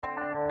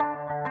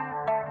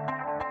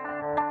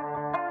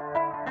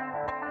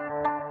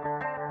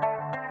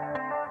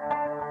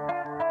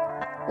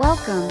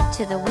Welcome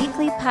to the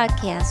weekly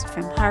podcast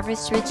from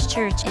Harvest Ridge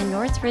Church in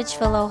North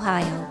Ridgeville,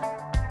 Ohio.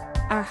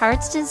 Our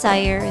heart's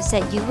desire is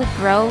that you would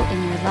grow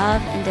in your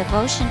love and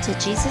devotion to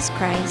Jesus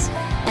Christ,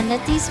 and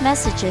that these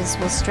messages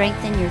will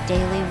strengthen your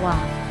daily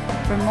walk.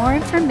 For more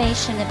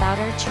information about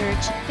our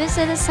church,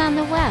 visit us on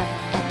the web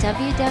at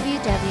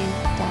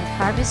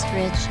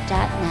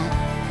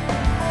www.harvestridge.net.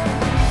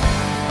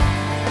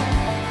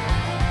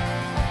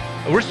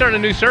 We're starting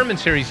a new sermon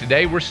series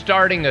today. We're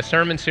starting a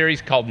sermon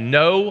series called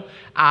No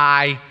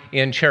I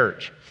in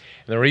Church.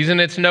 And the reason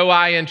it's No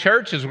I in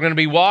Church is we're going to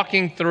be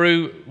walking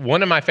through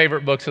one of my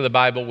favorite books of the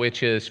Bible,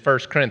 which is 1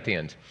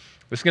 Corinthians.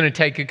 It's going to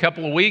take a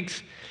couple of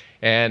weeks,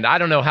 and I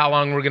don't know how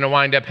long we're going to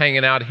wind up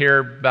hanging out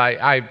here, but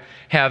I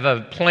have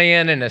a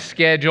plan and a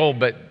schedule,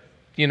 but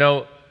you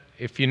know,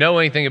 if you know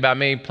anything about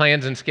me,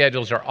 plans and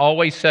schedules are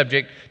always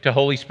subject to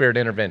Holy Spirit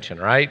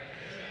intervention, right?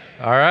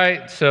 All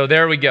right, so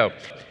there we go.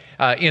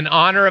 In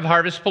honor of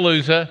Harvest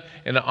Palooza,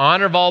 in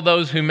honor of all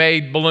those who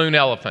made balloon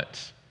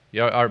elephants,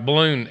 or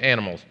balloon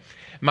animals,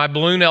 my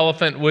balloon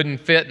elephant wouldn't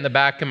fit in the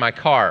back of my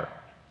car,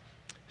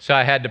 so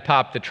I had to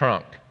pop the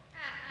trunk.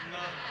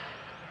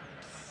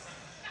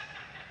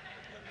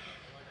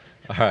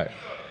 All right.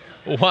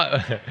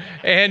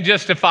 And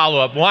just to follow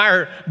up, why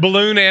are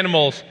balloon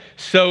animals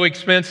so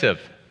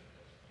expensive?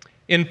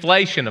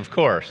 Inflation, of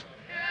course.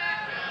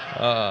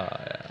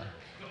 Yeah.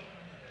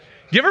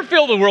 Do you ever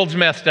feel the world's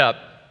messed up?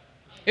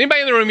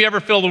 Anybody in the room, you ever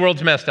feel the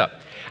world's messed up?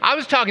 I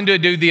was talking to a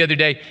dude the other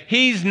day.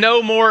 He's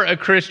no more a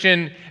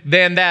Christian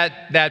than than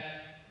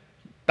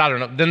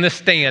the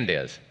stand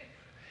is.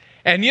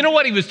 And you know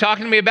what he was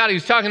talking to me about? He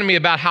was talking to me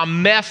about how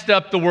messed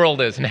up the world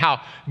is and how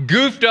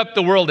goofed up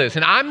the world is.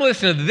 And I'm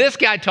listening to this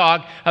guy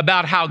talk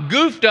about how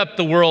goofed up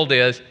the world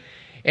is.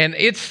 And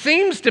it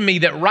seems to me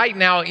that right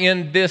now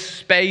in this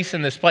space,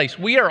 in this place,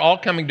 we are all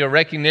coming to a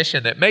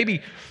recognition that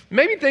maybe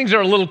things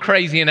are a little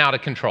crazy and out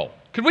of control.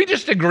 Could we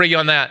just agree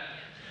on that?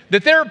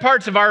 That there are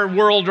parts of our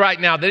world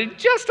right now that are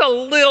just a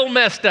little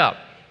messed up.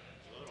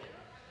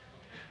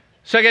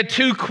 So I got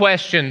two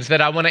questions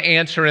that I want to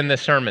answer in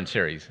this sermon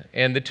series.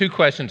 And the two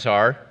questions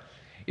are,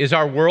 is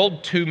our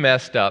world too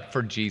messed up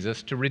for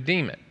Jesus to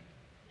redeem it?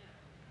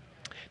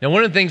 Now,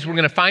 one of the things we're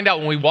going to find out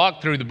when we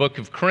walk through the book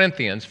of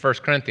Corinthians, 1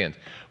 Corinthians,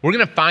 we're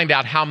going to find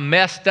out how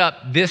messed up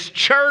this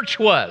church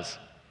was.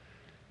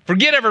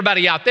 Forget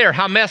everybody out there,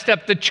 how messed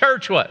up the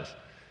church was.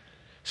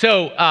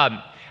 So,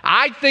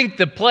 I think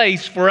the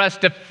place for us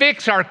to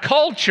fix our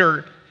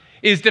culture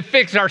is to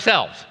fix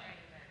ourselves.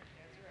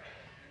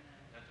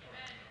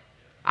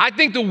 I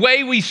think the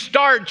way we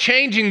start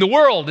changing the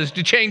world is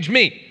to change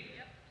me.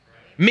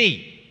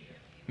 Me.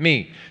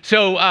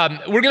 So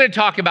we're going to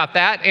talk about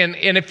that.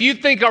 And if you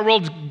think our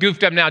world's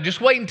goofed up now,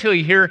 just wait until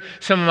you hear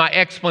some of my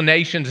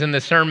explanations in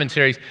the sermon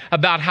series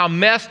about how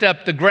messed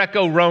up the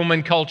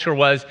Greco-Roman culture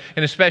was,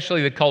 and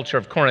especially the culture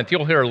of Corinth.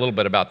 You'll hear a little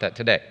bit about that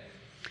today.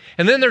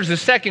 And then there's a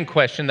second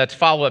question that's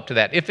follow-up to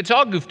that. If it's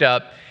all goofed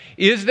up,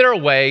 is there a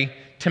way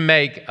to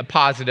make a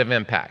positive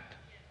impact?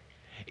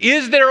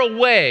 Is there a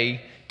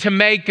way to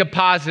make a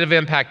positive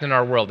impact in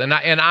our world? And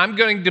I'm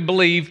going to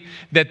believe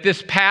that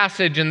this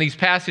passage and these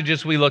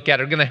passages we look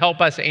at are going to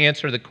help us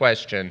answer the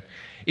question,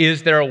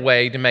 is there a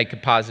way to make a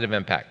positive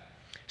impact?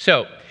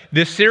 So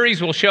this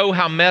series will show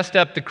how messed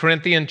up the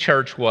Corinthian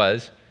church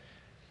was,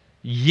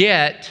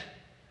 yet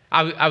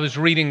I was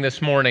reading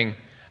this morning.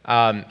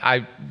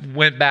 I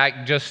went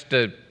back just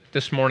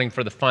this morning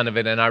for the fun of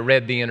it, and I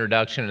read the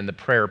introduction and the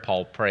prayer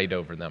Paul prayed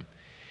over them.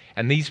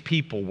 And these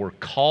people were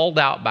called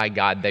out by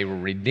God. They were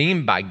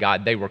redeemed by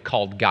God. They were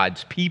called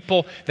God's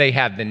people. They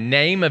had the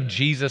name of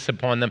Jesus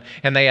upon them,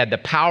 and they had the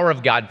power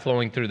of God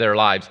flowing through their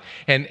lives.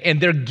 And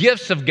their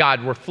gifts of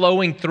God were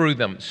flowing through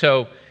them.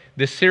 So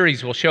this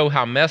series will show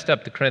how messed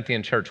up the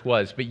Corinthian church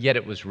was, but yet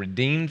it was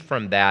redeemed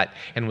from that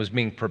and was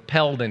being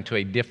propelled into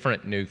a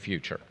different new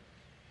future.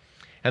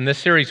 And this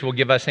series will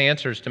give us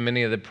answers to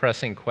many of the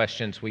pressing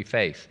questions we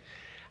face.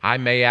 I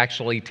may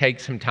actually take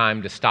some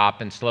time to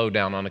stop and slow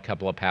down on a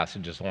couple of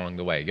passages along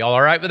the way. Y'all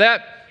all right with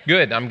that?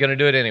 Good, I'm going to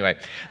do it anyway.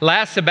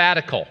 Last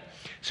sabbatical.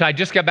 So I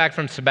just got back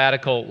from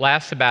sabbatical.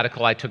 Last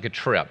sabbatical, I took a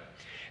trip.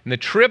 And the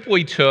trip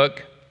we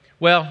took,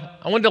 well,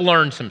 I wanted to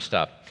learn some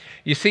stuff.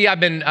 You see,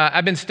 I've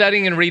been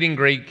studying and reading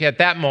Greek at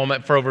that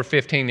moment for over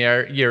 15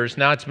 years.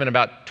 Now it's been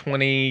about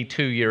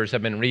 22 years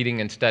I've been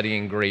reading and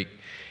studying Greek.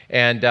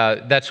 And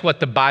that's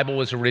what the Bible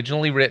was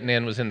originally written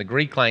in, was in the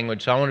Greek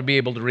language. So I want to be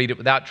able to read it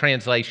without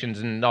translations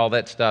and all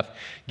that stuff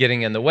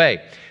getting in the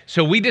way.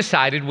 So we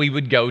decided we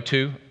would go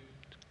to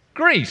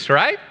Greece,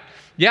 right?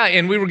 Yeah,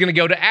 and we were going to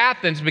go to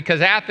Athens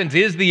because Athens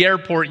is the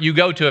airport you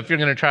go to if you're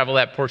going to travel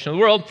that portion of the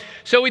world.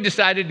 So we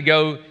decided to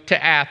go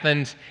to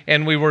Athens,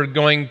 and we were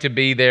going to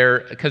be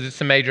there because it's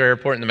the major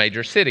airport in the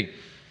major city.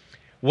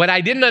 What I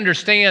didn't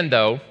understand,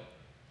 though,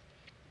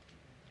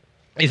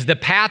 is the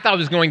path I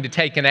was going to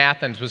take in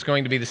Athens was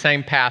going to be the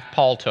same path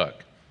Paul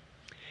took.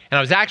 And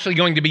I was actually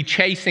going to be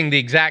chasing the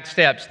exact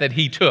steps that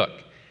he took.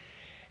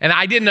 And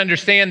I didn't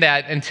understand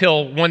that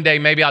until one day,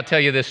 maybe I'll tell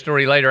you this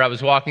story later, I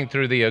was walking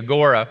through the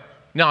Agora.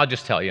 No, I'll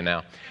just tell you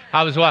now.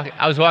 I was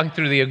walking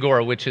through the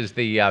Agora, which is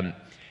the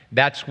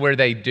That's where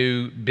they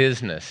do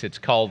business. It's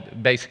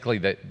called, basically,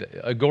 the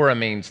agora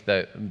means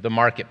the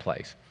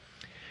marketplace.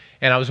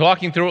 And I was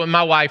walking through it with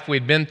my wife.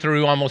 We'd been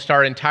through almost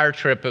our entire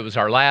trip. It was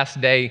our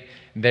last day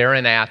there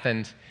in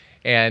Athens.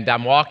 And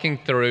I'm walking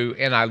through,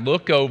 and I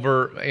look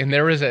over, and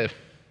there's a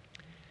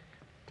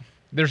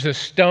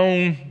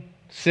stone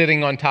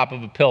sitting on top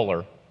of a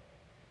pillar.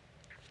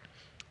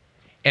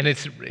 And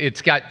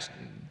it's got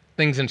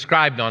things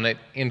inscribed on it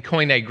in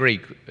Koine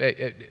Greek,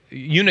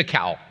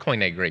 Unikal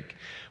Koine Greek,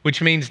 which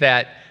means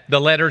that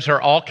the letters are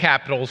all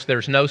capitals.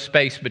 There's no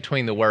space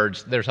between the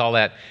words. There's all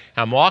that.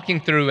 I'm walking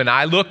through, and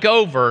I look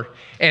over,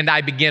 and I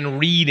begin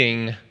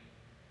reading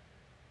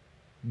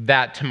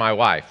that to my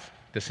wife,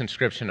 this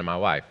inscription to my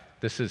wife.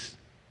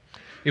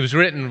 It was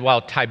written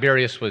while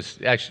Tiberius was,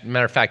 actually,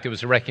 matter of fact, it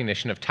was a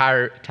recognition of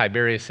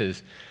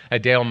Tiberius's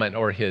endowment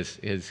or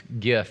his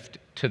gift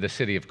to the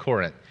city of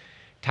Corinth.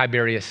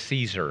 Tiberius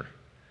Caesar.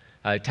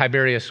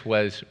 Tiberius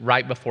was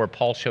right before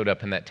Paul showed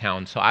up in that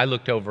town. So I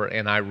looked over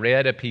and I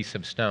read a piece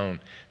of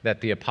stone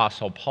that the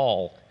Apostle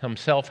Paul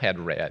himself had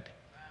read.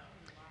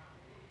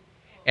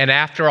 And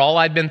after all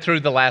I'd been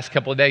through the last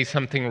couple of days,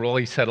 something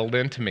really settled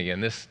into me.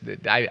 And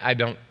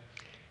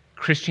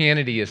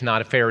Christianity is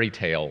not a fairy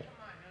tale.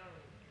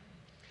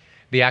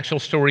 The actual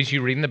stories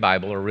you read in the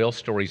Bible are real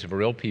stories of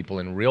real people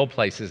in real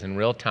places, in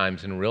real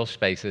times, in real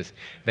spaces.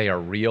 They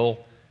are real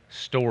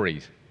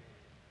stories.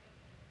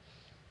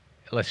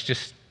 Let's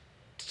just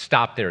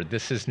stop there.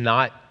 This is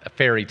not a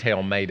fairy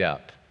tale made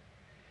up.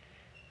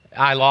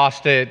 I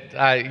lost it.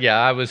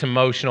 I was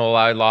emotional.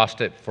 I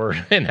lost it for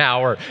an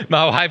hour.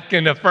 My wife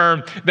can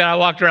affirm that I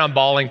walked around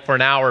bawling for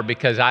an hour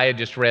because I had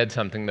just read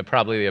something that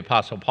probably the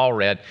Apostle Paul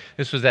read.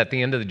 This was at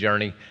the end of the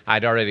journey.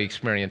 I'd already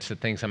experienced the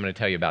things I'm going to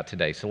tell you about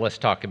today. So let's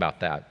talk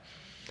about that.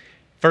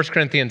 1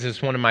 Corinthians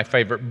is one of my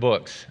favorite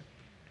books.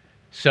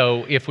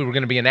 So if we were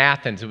going to be in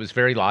Athens, it was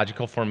very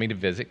logical for me to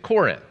visit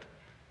Corinth.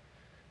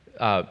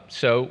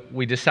 So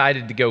we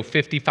decided to go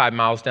 55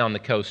 miles down the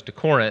coast to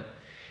Corinth.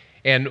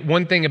 And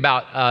one thing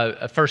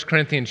about 1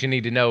 Corinthians you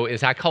need to know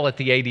is I call it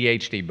the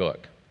ADHD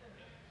book.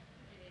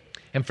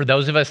 And for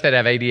those of us that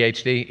have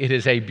ADHD, it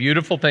is a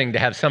beautiful thing to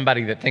have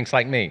somebody that thinks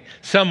like me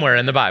somewhere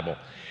in the Bible.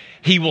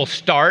 He will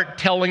start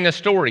telling a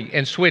story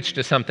and switch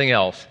to something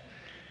else.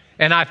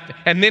 And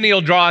then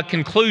he'll draw a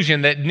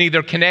conclusion that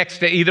neither connects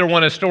to either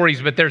one of the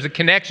stories, but there's a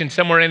connection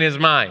somewhere in his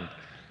mind.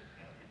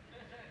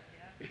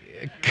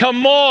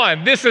 Come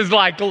on, this is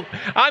like,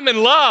 I'm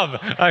in love.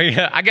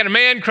 I got a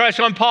man crush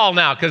on Paul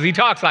now because he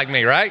talks like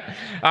me, right?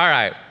 All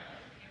right.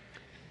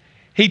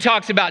 He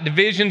talks about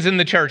divisions in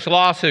the church,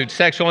 lawsuits,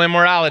 sexual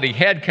immorality,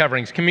 head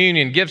coverings,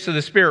 communion, gifts of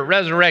the Spirit,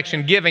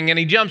 resurrection, giving, and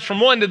he jumps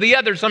from one to the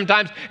other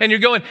sometimes, and you're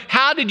going,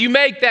 how did you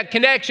make that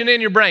connection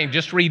in your brain?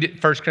 Just read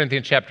it, 1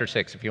 Corinthians chapter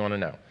 6 if you want to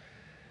know.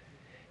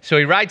 So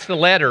he writes the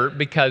letter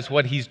because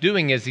what he's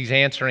doing is he's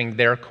answering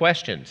their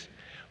questions.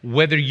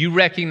 Whether you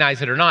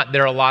recognize it or not,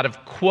 there are a lot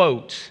of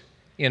quotes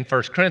in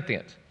 1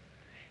 Corinthians.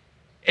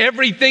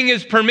 Everything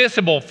is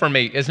permissible for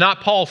me is not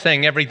Paul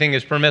saying everything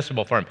is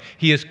permissible for him.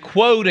 He is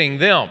quoting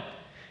them.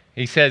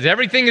 He says,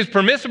 everything is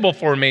permissible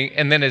for me,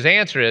 and then his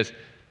answer is,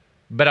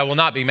 but I will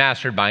not be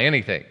mastered by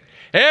anything.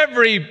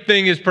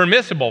 Everything is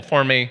permissible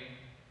for me,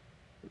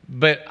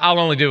 but I'll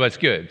only do what's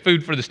good.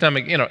 Food for the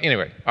stomach,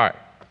 anyway, all right.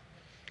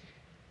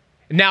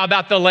 Now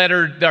about the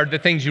letter, or the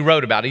things you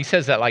wrote about, he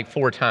says that like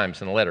 4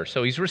 times in the letter.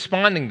 So he's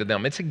responding to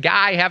them. It's a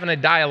guy having a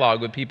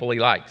dialogue with people he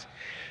likes.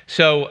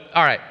 So,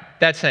 all right,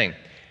 that's saying,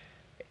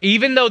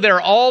 even though there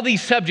are all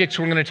these subjects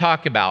we're going to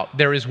talk about,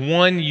 there is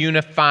one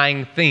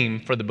unifying theme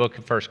for the book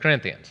of 1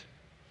 Corinthians.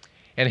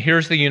 And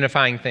here's the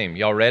unifying theme.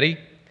 Y'all ready?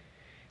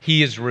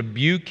 He is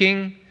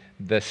rebuking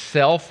the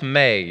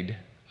self-made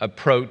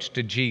approach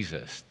to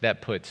Jesus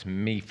that puts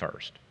me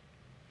first.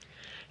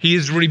 He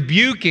is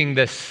rebuking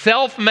the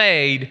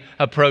self-made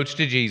approach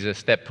to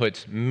Jesus that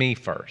puts me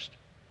first.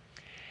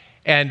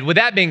 And with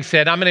that being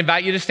said, I'm going to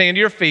invite you to stand to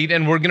your feet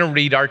and we're going to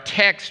read our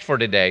text for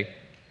today.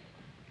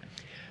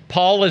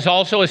 Paul is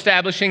also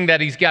establishing that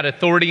he's got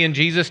authority in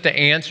Jesus to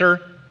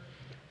answer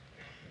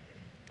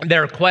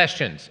their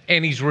questions.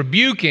 And he's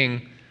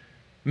rebuking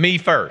me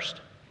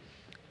first.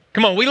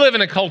 Come on, we live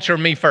in a culture of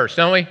me first,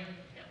 don't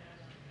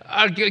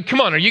we? Come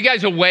on, are you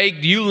guys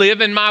awake? Do you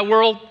live in my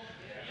world?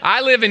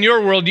 I live in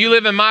your world. Do you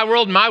live in my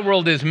world? My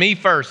world is me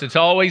first. It's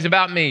always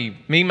about me,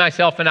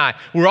 myself, and I.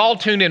 We're all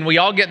tuned in. We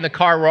all get in the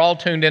car. We're all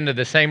tuned into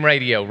the same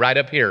radio right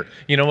up here.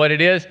 You know what it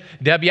is?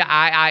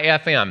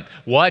 WIIFM.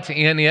 What's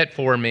in it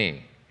for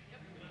me?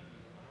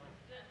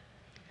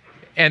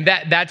 And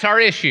that's our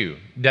issue,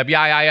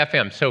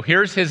 WIIFM. So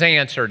here's his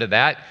answer to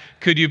that.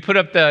 Could you put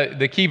up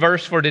the key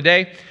verse for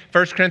today?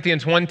 1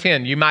 Corinthians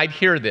 1:10. You might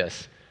hear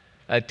this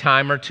a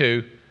time or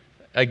two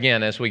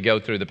again as we go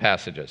through the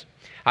passages.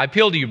 I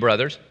appeal to you,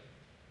 brothers,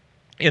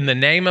 in the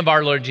name of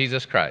our Lord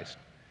Jesus Christ,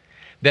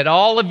 that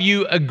all of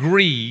you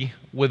agree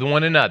with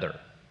one another,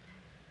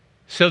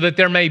 so that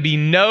there may be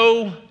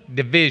no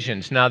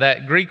divisions. Now,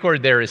 that Greek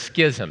word there is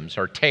schisms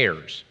or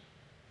tears.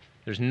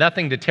 There's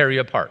nothing to tear you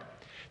apart.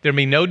 There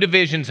be no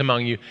divisions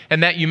among you,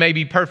 and that you may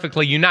be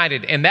perfectly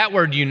united. And that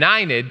word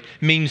united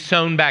means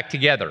sewn back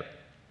together.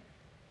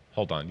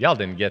 Hold on. Y'all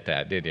didn't get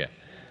that, did you?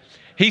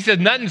 He says,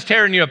 nothing's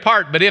tearing you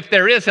apart, but if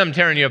there is something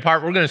tearing you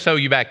apart, we're going to sew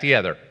you back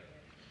together.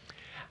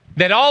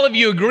 That all of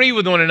you agree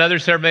with one another,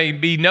 so there may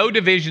be no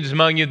divisions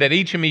among you, that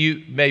each of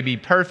you may be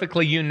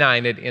perfectly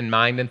united in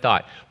mind and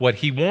thought. What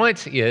he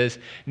wants is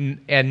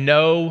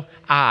no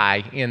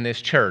I in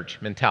this church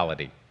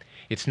mentality.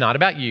 It's not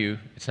about you.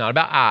 It's not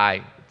about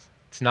I.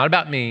 It's not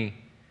about me.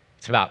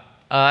 It's about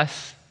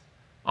us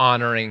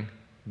honoring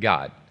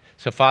God.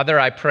 So, Father,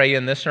 I pray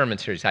in this sermon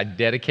series, I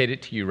dedicate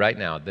it to you right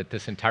now, that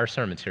this entire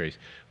sermon series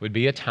would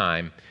be a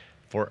time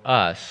for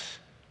us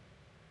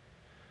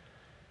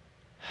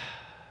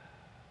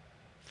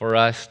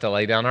to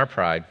lay down our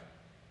pride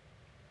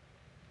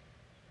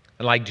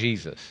and, like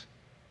Jesus,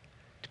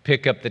 to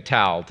pick up the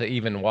towel to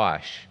even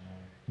wash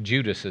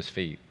Judas's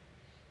feet.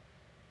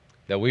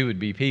 That we would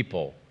be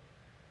people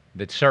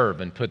that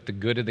serve and put the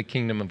good of the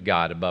kingdom of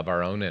God above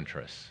our own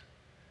interests.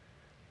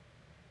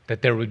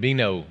 That there would be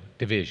no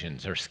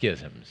divisions or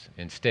schisms.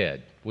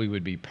 Instead, we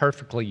would be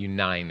perfectly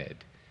united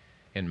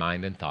in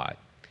mind and thought.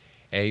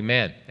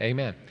 Amen.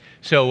 Amen.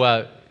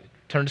 So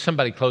turn to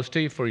somebody close to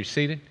you before you're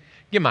seated.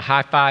 Give them a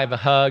high five, a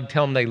hug,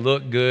 tell them they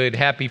look good,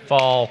 happy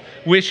fall,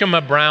 wish them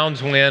a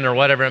Browns win or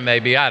whatever it may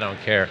be. I don't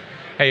care.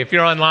 Hey, if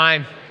you're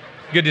online,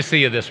 good to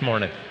see you this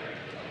morning.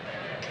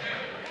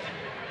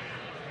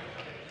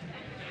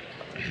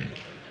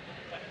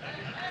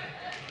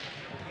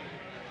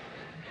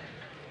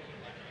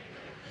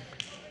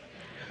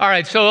 All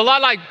right, so a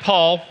lot like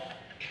Paul,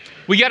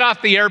 we got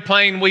off the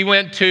airplane, we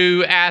went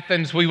to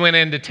Athens, we went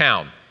into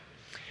town.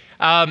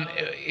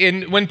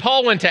 When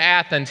Paul went to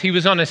Athens, he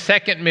was on a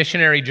second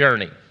missionary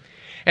journey.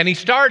 And he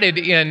started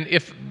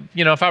if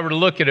I were to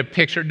look at a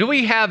picture, do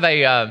we have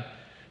a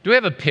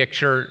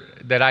picture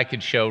that I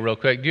could show real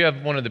quick? Do you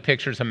have one of the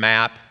pictures, a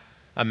map?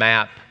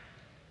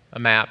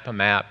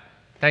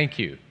 Thank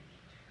you.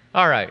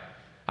 All right.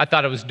 I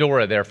thought it was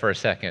Dora there for a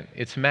second.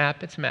 It's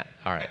map.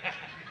 All right.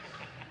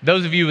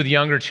 Those of you with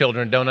younger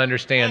children don't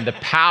understand the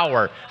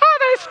power of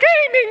a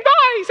screaming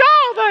voice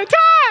all the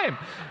time.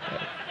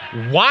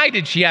 Why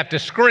did she have to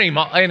scream?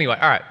 Anyway,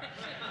 all right.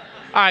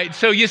 All right,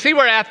 so you see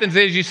where Athens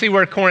is, you see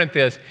where Corinth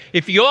is.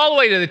 If you go all the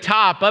way to the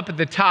top, up at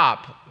the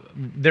top,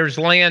 there's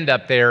land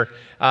up there,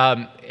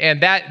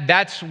 and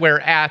that's where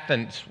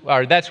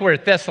that's where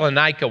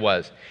Thessalonica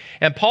was.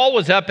 And Paul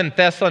was up in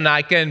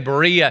Thessalonica and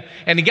Berea,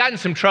 and he got in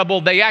some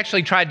trouble. They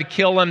actually tried to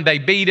kill him. They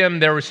beat him.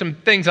 There were some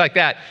things like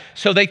that.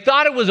 So they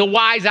thought it was a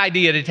wise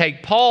idea to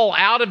take Paul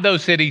out of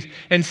those cities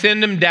and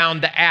send him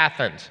down to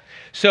Athens.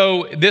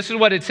 So this is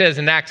what it says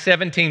in Acts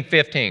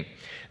 17:15.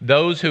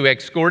 Those who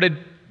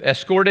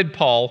escorted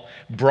Paul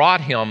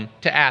brought him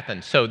to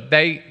Athens. So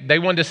they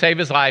wanted to save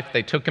his life.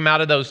 They took him out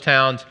of those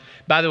towns.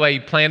 By the way, he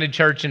planted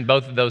church in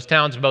both of those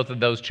towns. Both of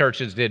those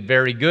churches did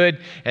very good.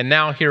 And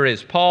now here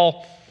is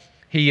Paul.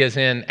 He is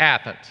in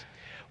Athens.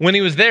 When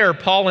he was there,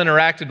 Paul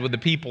interacted with the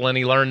people and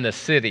he learned the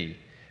city.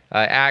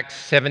 Acts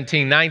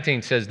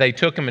 17:19 says they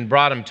took him and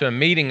brought him to a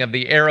meeting of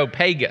the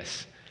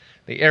Areopagus,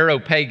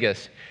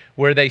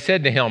 where they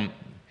said to him,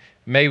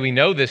 may we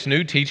know this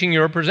new teaching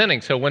you are presenting.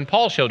 So when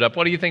Paul showed up,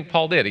 what do you think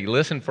Paul did? He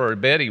listened for a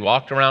bit. He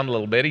walked around a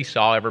little bit. He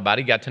saw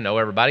everybody, got to know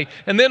everybody.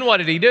 And then what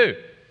did he do?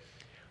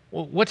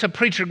 Well, what's a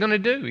preacher going to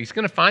do? He's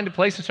going to find a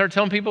place and start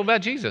telling people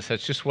about Jesus.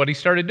 That's just what he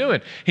started doing.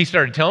 He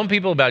started telling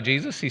people about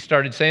Jesus. He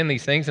started saying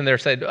these things, and they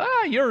said,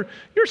 you're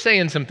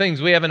saying some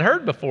things we haven't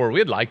heard before.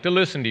 We'd like to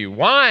listen to you.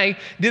 Why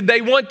did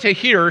they want to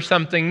hear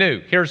something new?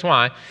 Here's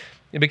why.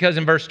 Because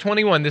in verse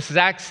 21, this is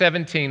Acts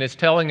 17, it's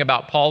telling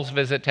about Paul's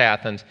visit to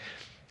Athens.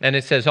 And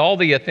it says, all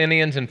the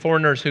Athenians and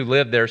foreigners who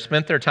lived there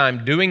spent their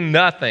time doing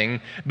nothing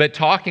but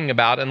talking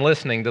about and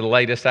listening to the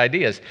latest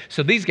ideas.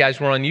 So these guys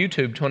were on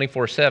YouTube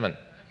 24/7.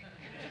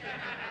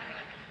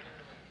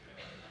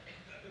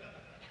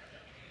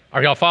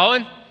 Are y'all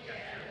following?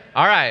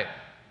 All right.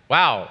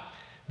 Wow.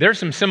 There's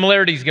some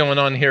similarities going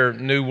on here,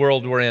 new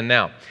world we're in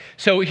now.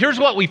 So here's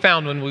what we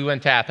found when we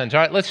went to Athens.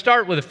 All right, let's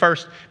start with the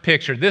first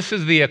picture. This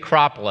is the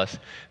Acropolis.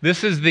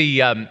 This is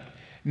the...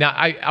 Now,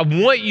 I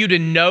want you to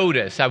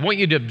notice, I want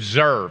you to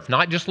observe,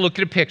 not just look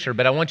at a picture,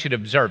 but I want you to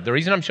observe. The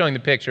reason I'm showing the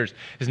pictures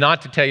is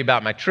not to tell you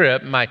about my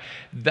trip.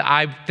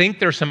 I think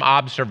there's some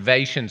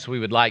observations we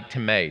would like to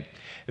make.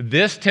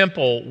 This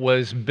temple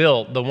was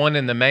built, the one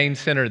in the main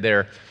center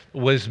there,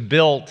 was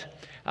built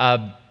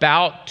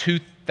about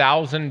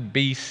 2000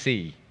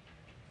 BC.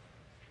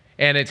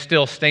 And it's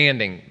still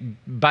standing.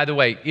 By the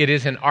way, it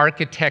is an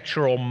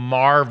architectural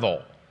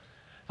marvel.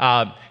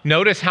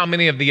 Notice how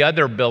many of the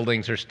other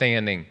buildings are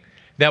standing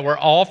that were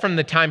all from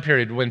the time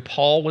period when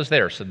Paul was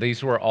there. So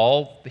these were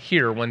all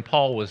here when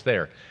Paul was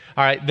there.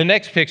 All right, the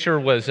next picture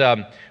was,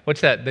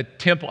 what's that? The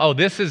temple. Oh,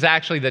 this is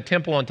actually the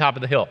temple on top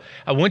of the hill.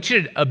 I want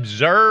you to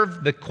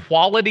observe the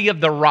quality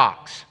of the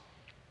rocks.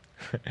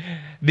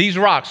 These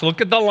rocks,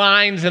 look at the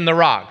lines in the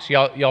rocks.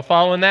 Y'all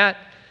following that?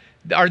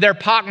 Are there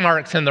pock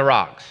marks in the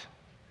rocks?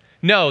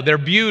 No, they're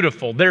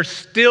beautiful. They're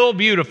still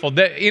beautiful.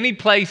 Any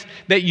place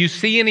that you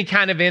see any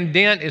kind of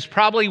indent is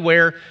probably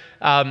where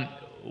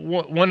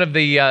one of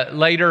the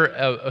later,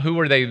 who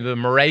were they? The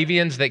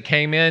Moravians that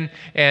came in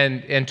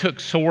and took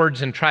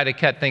swords and tried to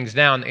cut things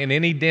down. And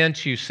any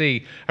dents you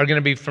see are going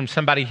to be from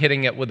somebody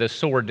hitting it with a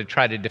sword to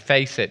try to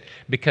deface it,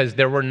 because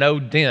there were no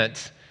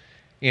dents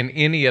in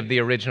any of the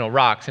original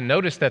rocks. And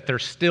notice that they're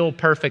still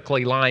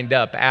perfectly lined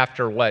up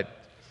after,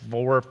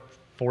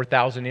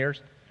 4,000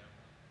 years?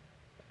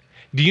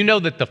 Do you know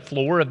that the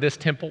floor of this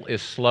temple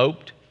is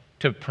sloped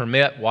to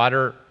permit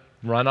water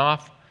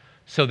runoff,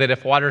 so that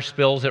if water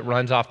spills, it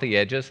runs off the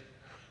edges?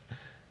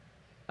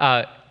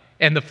 And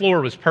the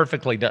floor was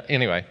perfectly done.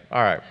 Anyway,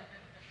 all right.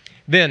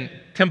 Then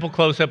temple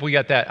close-up, we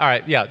got that. All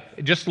right, yeah,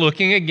 just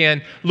looking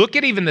again. Look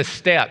at even the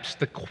steps,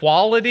 the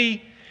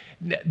quality.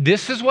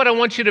 This is what I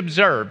want you to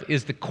observe,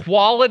 is the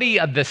quality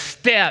of the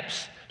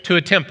steps to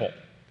a temple,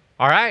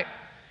 all right?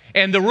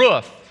 And the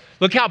roof.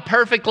 Look how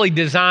perfectly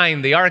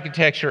designed the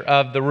architecture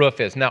of the roof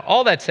is. Now,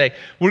 all that say,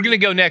 we're going to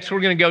go next. We're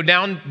going to go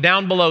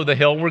down below the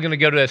hill. We're going to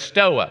go to a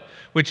stoa,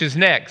 which is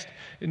next.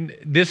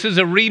 This is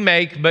a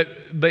remake, but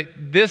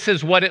this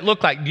is what it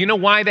looked like. Do you know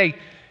why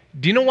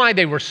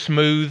they were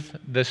smooth?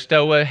 The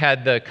stoa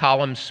had the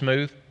columns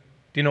smooth.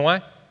 Do you know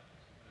why?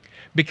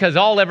 Because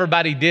all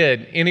anybody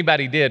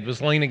did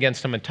was lean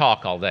against them and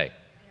talk all day.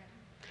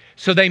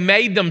 So they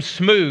made them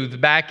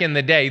smooth back in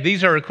the day.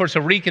 These are, of course,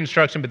 a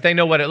reconstruction, but they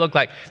know what it looked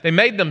like. They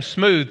made them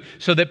smooth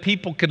so that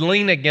people could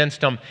lean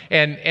against them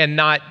and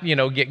not,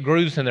 get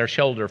grooves in their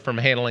shoulder from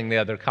handling the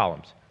other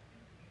columns.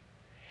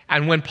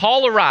 And when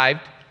Paul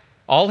arrived,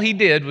 all he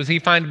did was he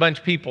found a bunch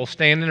of people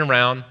standing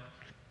around,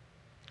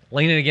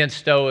 leaning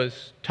against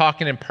stoas,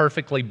 talking in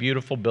perfectly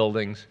beautiful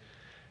buildings,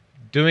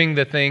 doing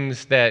the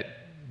things that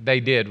they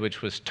did,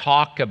 which was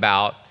talk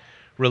about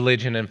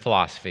religion and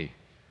philosophy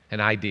and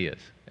ideas.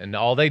 And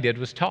all they did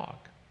was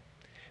talk,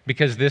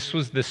 because this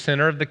was the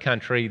center of the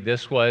country.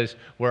 This was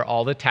where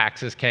all the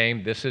taxes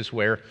came. This is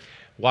where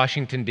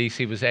Washington,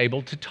 D.C. was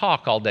able to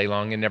talk all day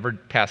long and never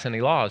pass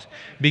any laws,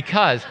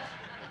 because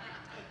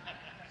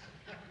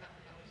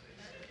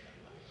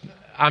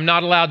I'm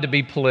not allowed to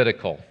be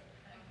political.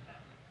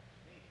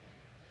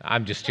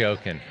 I'm just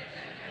joking.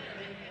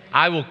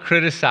 I will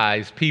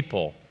criticize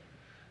people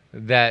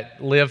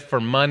that live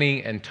for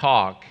money and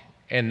talk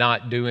and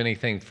not do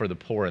anything for the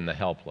poor and the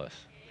helpless.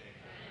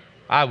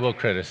 I will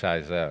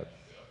criticize that.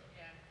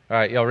 All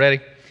right, y'all ready?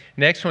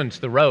 Next one's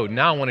the road.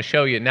 Now I want to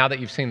show you, now that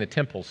you've seen the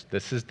temples,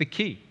 this is the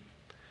key.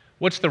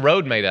 What's the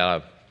road made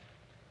out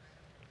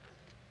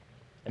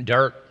of?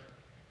 Dirt.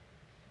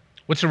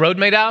 What's the road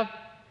made out of?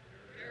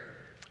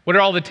 What are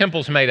all the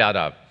temples made out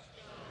of?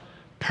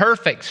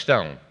 Perfect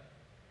stone.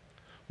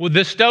 Well,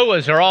 the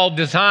stoas are all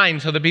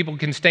designed so that people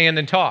can stand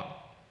and talk.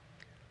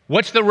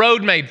 What's the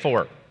road made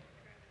for?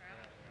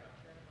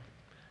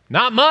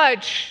 Not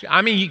much.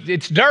 I mean,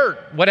 it's dirt.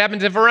 What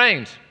happens if it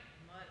rains?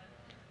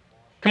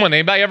 Come on,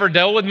 anybody ever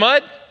dealt with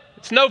mud?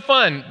 It's no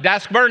fun.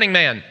 Ask Burning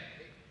Man.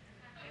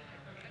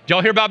 Did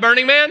y'all hear about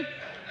Burning Man?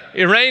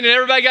 It rained and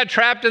everybody got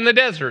trapped in the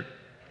desert.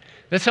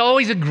 That's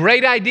always a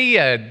great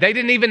idea. They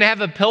didn't even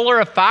have a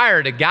pillar of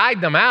fire to guide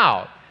them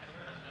out.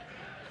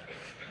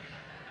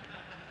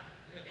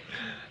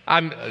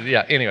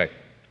 Anyway.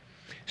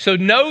 So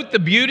note the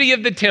beauty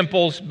of the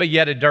temples, but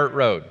yet a dirt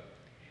road.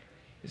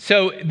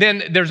 So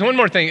then there's one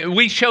more thing.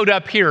 We showed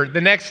up here.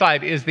 The next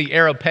slide is the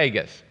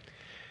Areopagus.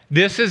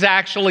 This is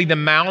actually the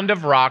mound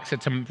of rocks.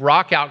 It's a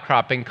rock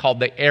outcropping called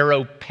the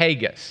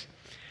Areopagus.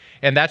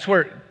 And that's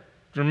where,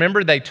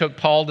 remember, they took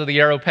Paul to the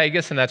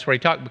Areopagus, and that's where he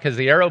talked, because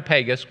the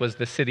Areopagus was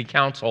the city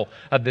council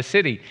of the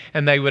city.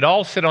 And they would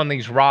all sit on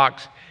these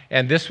rocks.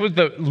 And this was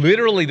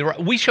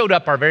we showed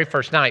up our very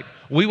first night.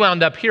 We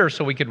wound up here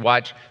so we could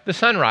watch the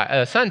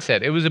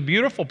sunset. It was a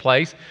beautiful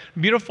place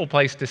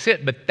to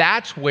sit. But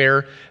that's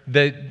where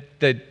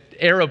the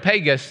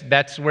Areopagus,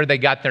 that's where they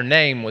got their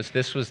name,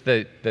 this was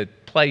the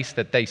place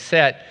that they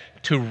set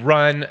to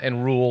run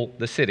and rule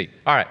the city.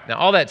 All right, now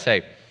all that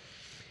say,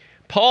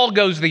 Paul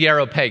goes to the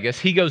Areopagus.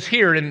 He goes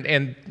here,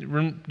 and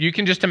you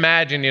can just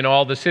imagine,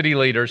 all the city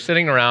leaders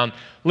sitting around,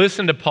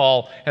 listen to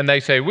Paul, and they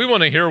say, we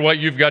want to hear what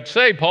you've got to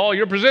say, Paul.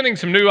 You're presenting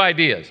some new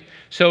ideas.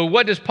 So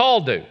what does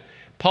Paul do?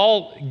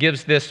 Paul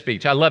gives this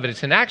speech. I love it.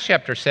 It's in Acts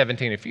chapter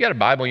 17. If you got a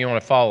Bible, you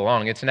want to follow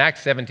along. It's in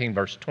Acts 17,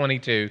 verse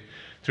 22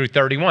 through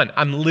 31.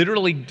 I'm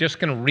literally just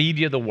going to read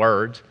you the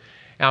words,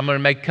 and I'm going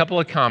to make a couple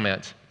of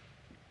comments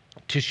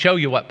to show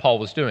you what Paul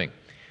was doing.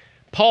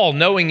 Paul,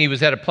 knowing he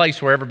was at a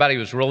place where everybody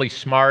was really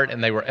smart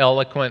and they were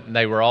eloquent and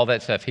they were all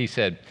that stuff, he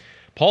said,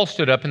 Paul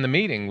stood up in the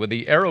meeting with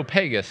the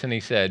Areopagus and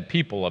he said,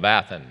 people of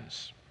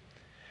Athens,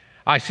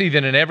 I see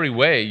that in every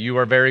way you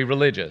are very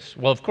religious.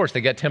 Well, of course,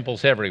 they got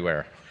temples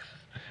everywhere,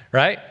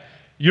 right?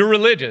 You're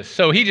religious.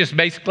 So he just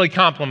basically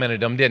complimented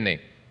them, didn't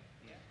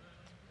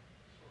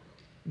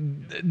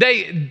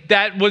he?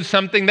 That was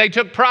something they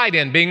took pride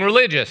in, being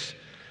religious.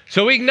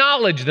 So he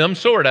acknowledged them,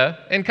 sort of,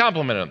 and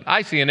complimented them.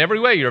 I see in every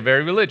way you're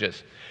very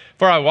religious.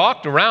 For I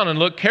walked around and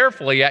looked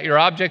carefully at your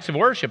objects of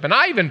worship, and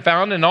I even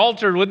found an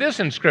altar with this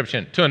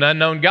inscription, to an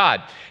unknown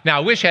God. Now, I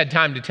wish I had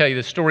time to tell you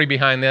the story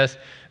behind this,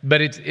 but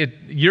it's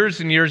years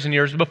and years and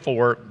years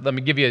before. Let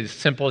me give you as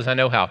simple as I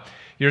know how.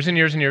 Years and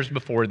years and years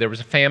before, there was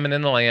a famine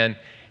in the land,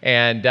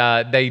 and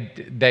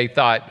they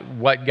thought,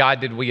 what God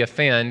did we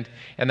offend?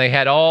 And they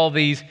had all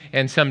these,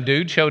 and some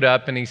dude showed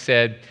up and he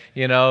said,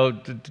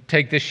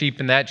 take this sheep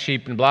and that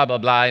sheep and blah, blah,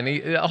 blah. And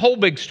a whole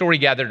big story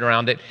gathered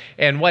around it.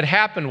 And what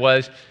happened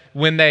was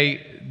when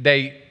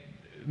they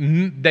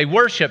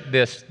worshiped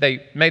this,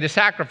 they made a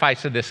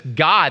sacrifice of this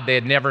God they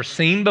had never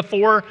seen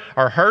before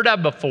or heard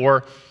of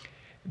before,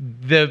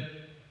 the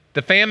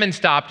famine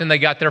stopped and they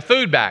got their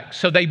food back.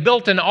 So they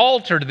built an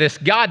altar to this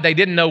God they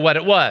didn't know what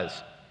it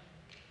was.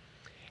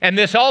 And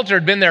this altar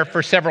had been there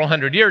for several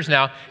hundred years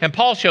now. And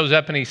Paul shows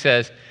up and he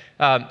says,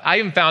 I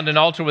even found an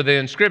altar with the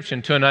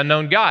inscription, to an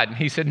unknown God. And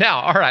he said, now,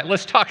 all right,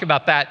 let's talk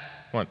about that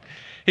one.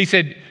 He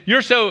said,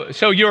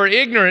 you're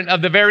ignorant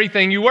of the very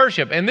thing you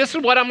worship. And this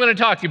is what I'm going to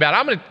talk to you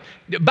about.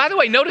 By the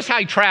way, notice how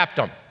he trapped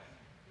them.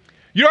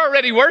 You're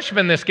already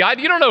worshiping this God.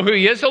 You don't know who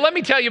he is. So let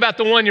me tell you about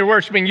the one you're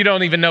worshiping. You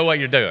don't even know what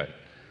you're doing.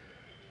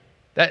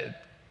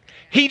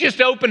 He just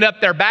opened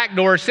up their back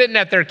door, sitting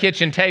at their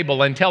kitchen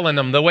table and telling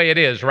them the way it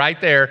is right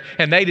there,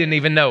 and they didn't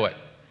even know it.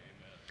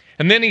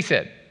 And then he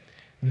said,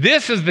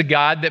 this is the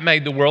God that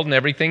made the world and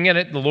everything in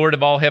it. The Lord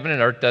of all heaven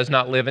and earth does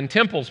not live in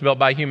temples built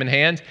by human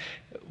hands.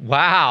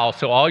 Wow,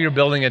 so all your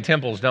building and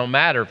temples don't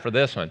matter for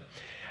this one.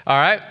 All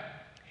right?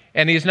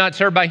 And he is not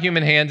served by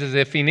human hands as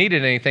if he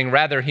needed anything.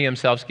 Rather, he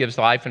himself gives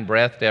life and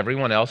breath to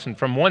everyone else. And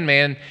from one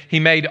man, he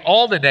made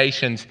all the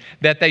nations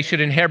that they should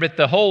inhabit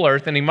the whole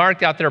earth. And he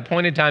marked out their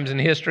appointed times in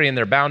history and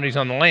their boundaries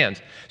on the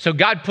lands. So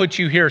God put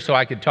you here so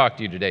I could talk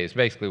to you today, is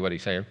basically what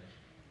he's saying.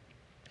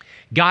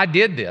 God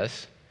did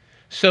this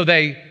so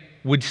they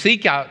would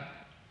seek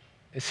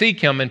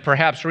him and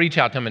perhaps reach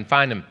out to him and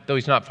find him, though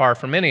he's not far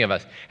from any of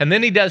us. And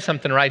then he does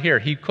something right here.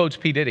 He quotes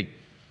P. Diddy.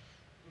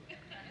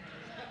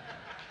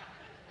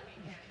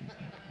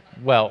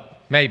 Well,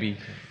 maybe,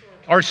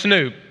 or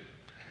Snoop,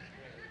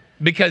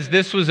 because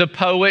this was a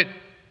poet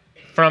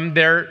from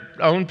their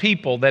own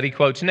people that he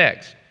quotes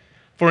next.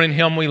 For in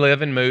him we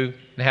live and move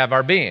and have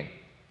our being.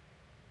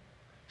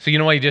 So you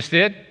know what he just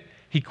did?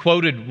 He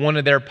quoted one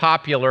of their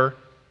popular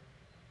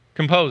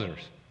composers.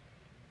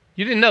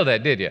 You didn't know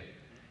that, did you?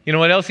 You know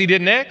what else he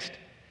did next?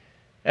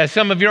 As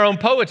some of your own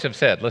poets have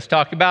said, let's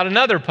talk about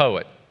another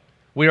poet.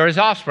 We are his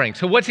offspring.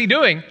 So what's he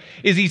doing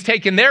is he's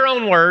taking their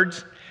own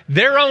words,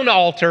 their own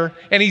altar,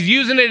 and he's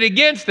using it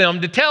against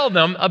them to tell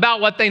them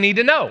about what they need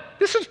to know.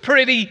 This is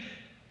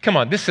come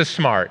on, this is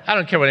smart. I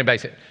don't care what anybody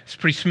says. It's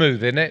pretty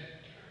smooth, isn't it?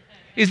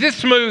 Is this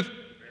smooth?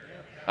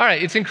 All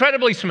right, it's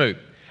incredibly smooth.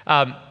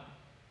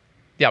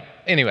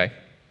 Anyway.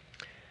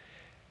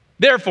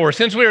 Therefore,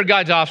 since we are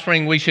God's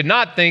offspring, we should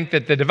not think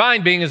that the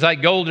divine being is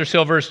like gold or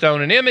silver or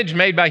stone, an image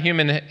made by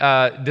human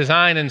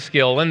design and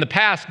skill. In the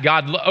past,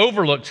 God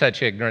overlooked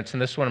such ignorance,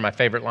 and this is one of my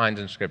favorite lines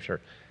in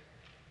Scripture.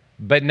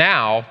 But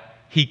now,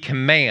 he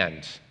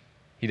commands.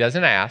 He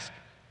doesn't ask.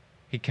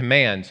 He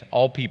commands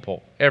all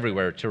people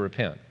everywhere to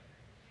repent.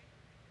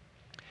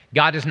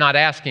 God is not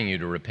asking you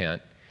to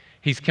repent.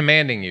 He's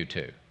commanding you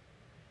to.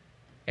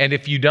 And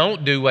if you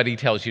don't do what he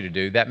tells you to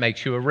do, that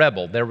makes you a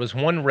rebel. There was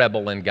one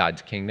rebel in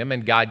God's kingdom,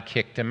 and God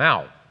kicked him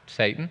out.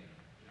 Satan.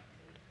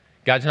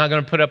 God's not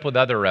going to put up with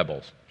other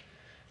rebels.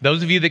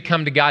 Those of you that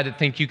come to God that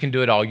think you can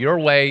do it all your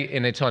way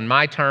and it's on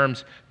my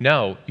terms,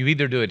 no, you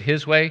either do it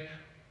his way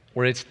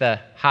or it's the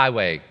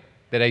highway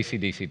that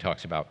AC/DC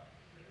talks about.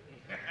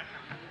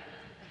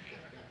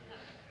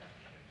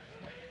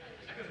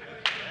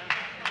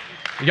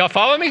 Y'all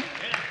follow me?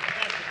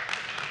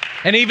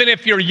 And even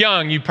if you're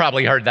young, you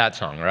probably heard that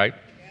song, right?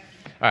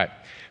 All right.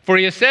 For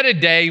he has set a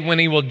day when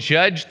he will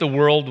judge the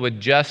world with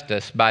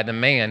justice by the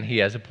man he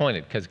has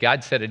appointed. Because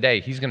God set a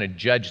day, he's going to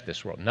judge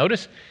this world.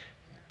 Notice,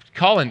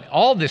 calling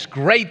all this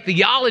great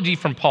theology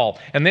from Paul.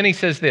 And then he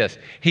says this,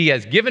 he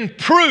has given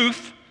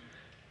proof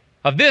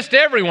of this to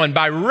everyone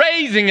by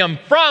raising him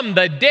from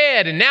the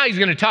dead. And now he's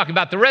going to talk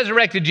about the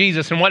resurrected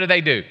Jesus. And what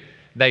do?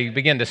 They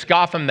begin to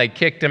scoff him. They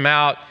kicked him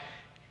out.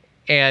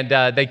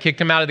 And they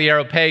kicked him out of the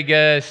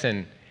Areopagus.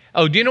 And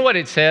do you know what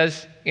it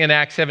says in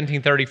Acts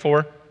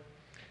 17:34?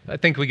 I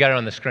think we got it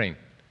on the screen.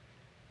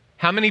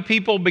 How many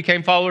people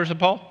became followers of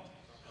Paul?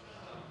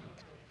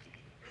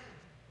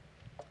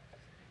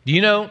 Do you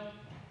know,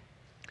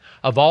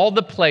 of all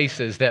the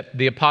places that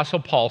the Apostle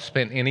Paul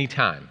spent any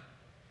time,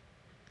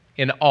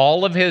 in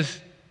all of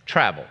his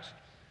travels,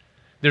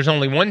 there's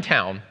only one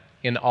town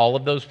in all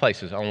of those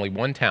places, only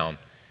one town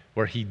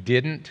where he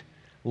didn't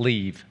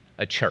leave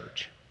a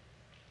church.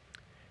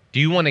 Do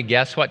you want to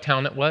guess what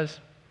town it was?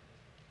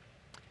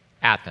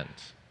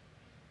 Athens.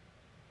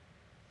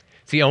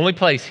 It's the only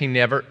place he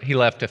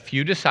left a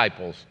few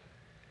disciples,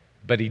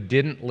 but he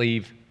didn't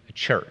leave a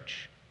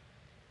church.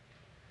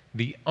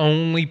 The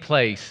only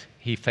place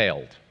he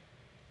failed.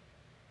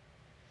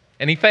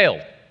 And he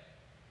failed.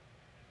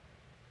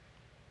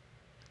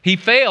 He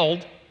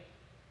failed,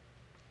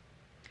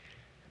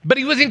 but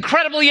he was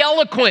incredibly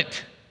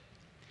eloquent.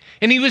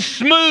 And he was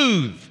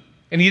smooth.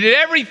 And he did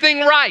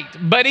everything right.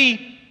 But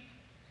he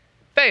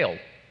failed.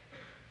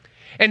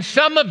 And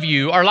some of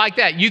you are like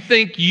that. You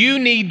think you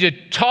need to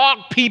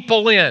talk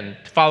people in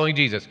to following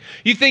Jesus.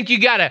 You think you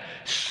got to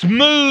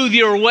smooth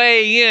your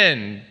way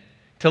in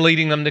to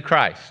leading them to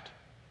Christ.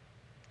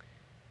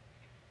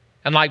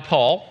 And like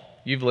Paul,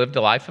 you've lived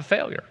a life of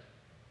failure.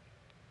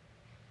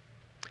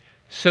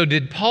 So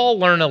did Paul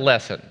learn a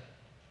lesson?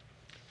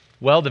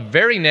 Well, the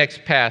very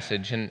next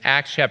passage in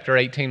Acts chapter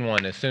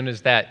 18:1, as soon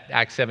as that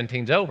Acts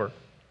 17's over,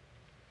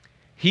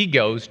 he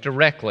goes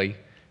directly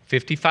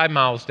 55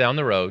 miles down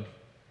the road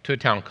to a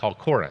town called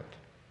Corinth.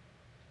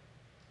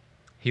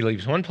 He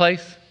leaves one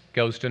place,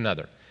 goes to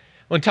another. I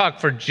want to talk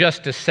for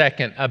just a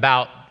second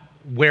about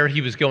where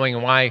he was going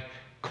and why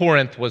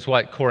Corinth was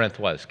what Corinth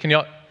was.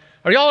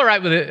 Are y'all all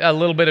right with a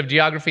little bit of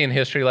geography and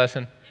history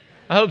lesson?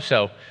 I hope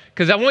so,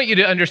 because I want you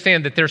to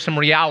understand that there's some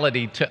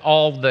reality to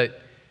all the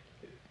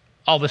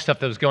stuff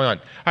that was going on.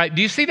 All right,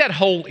 do you see that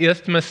whole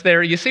isthmus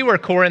there? You see where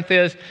Corinth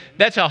is?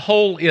 That's a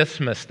whole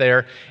isthmus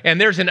there. And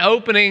there's an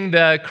opening,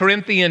 the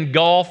Corinthian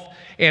Gulf.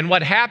 And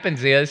what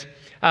happens is,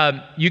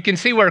 you can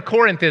see where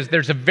Corinth is.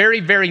 There's a very,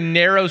 very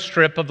narrow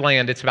strip of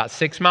land. It's about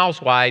 6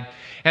 miles wide.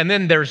 And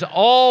then there's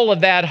all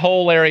of that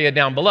whole area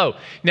down below.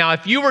 Now,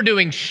 if you were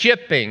doing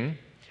shipping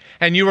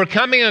and you were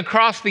coming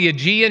across the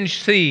Aegean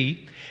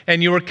Sea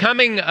and you were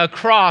coming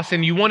across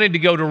and you wanted to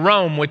go to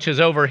Rome, which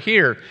is over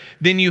here,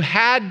 then you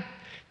had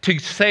to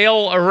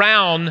sail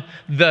around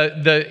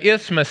the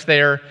isthmus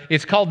there.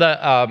 It's called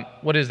the,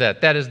 what is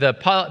that? That is the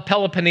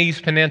Peloponnese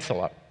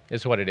Peninsula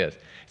is what it is.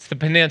 It's the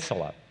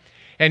peninsula.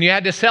 And you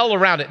had to sail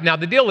around it. Now,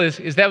 the deal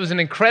is that was an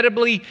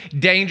incredibly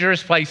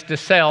dangerous place to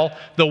sail.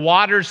 The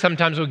waters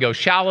sometimes would go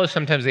shallow,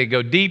 sometimes they'd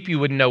go deep. You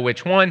wouldn't know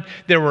which one.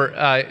 There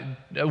were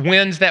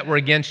winds that were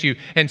against you.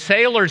 And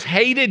sailors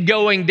hated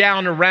going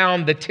down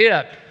around the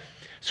tip,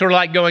 sort of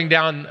like going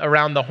down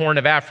around the Horn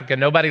of Africa.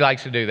 Nobody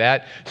likes to do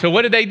that. So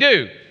what did they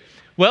do?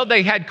 Well,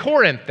 they had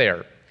Corinth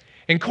there.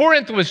 And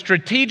Corinth was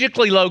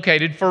strategically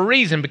located for a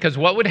reason, because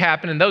what would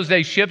happen in those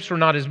days, ships were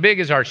not as big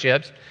as our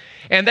ships.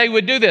 And they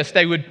would do this.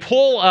 They would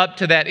pull up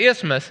to that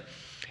isthmus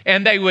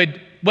and they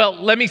would, well,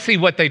 let me see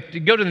what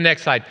go to the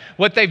next slide.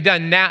 What they've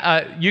done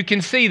now, you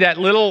can see that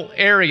little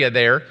area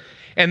there.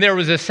 And there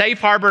was a safe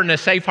harbor and a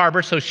safe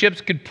harbor, so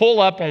ships could pull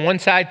up on one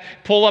side,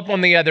 pull up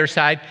on the other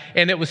side,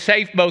 and it was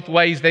safe both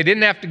ways. They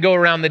didn't have to go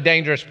around the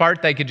dangerous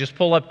part. They could just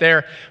pull up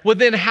there. Well,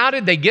 then how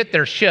did they get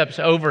their ships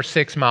over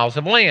 6 miles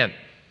of land?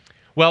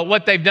 Well,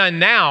 what they've done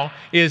now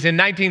is in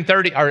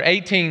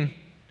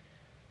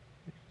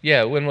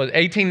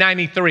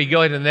 1893, go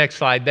ahead to the next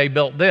slide, they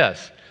built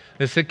this.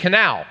 This is a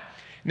canal.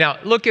 Now,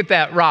 look at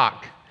that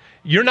rock.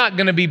 You're not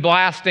going to be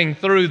blasting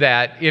through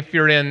that if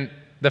you're in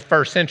the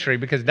first century,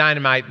 because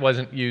dynamite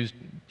wasn't used.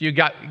 You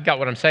got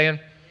what I'm saying?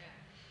 Yeah.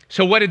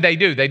 So what did they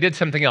do? They did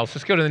something else.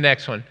 Let's go to the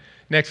next one.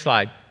 Next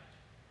slide.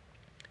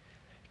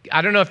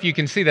 I don't know if you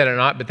can see that or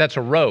not, but that's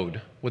a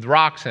road with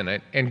rocks in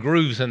it and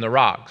grooves in the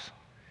rocks.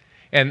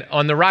 And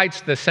on the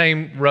right's the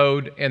same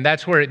road, and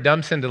that's where it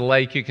dumps into the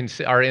lake. You can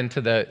see, or into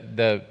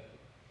the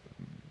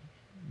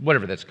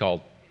whatever that's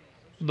called,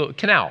 the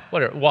canal,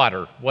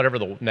 whatever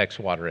the next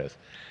water is.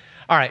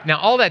 All right, now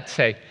all that to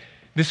say,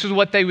 this is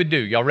what they would do.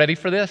 Y'all ready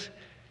for this?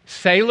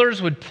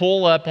 Sailors would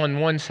pull up on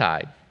one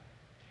side.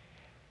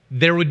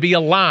 There would be a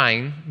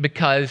line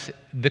because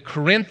the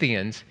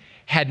Corinthians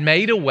had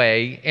made a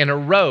way and a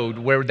road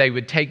where they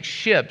would take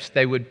ships,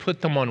 they would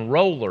put them on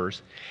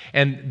rollers,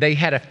 and they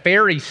had a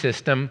ferry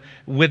system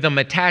with them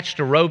attached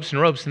to ropes,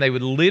 and they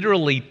would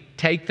literally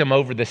take them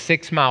over the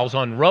 6 miles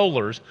on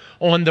rollers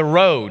on the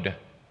road.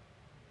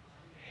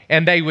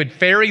 And they would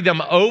ferry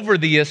them over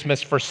the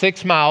isthmus for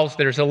 6 miles.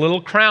 There's a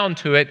little crown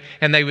to it,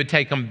 and they would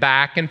take them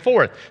back and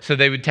forth. So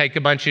they would take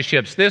a bunch of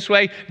ships this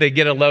way. They'd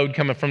get a load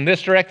coming from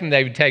this direction.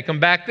 They would take them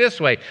back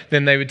this way.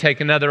 Then they would take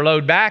another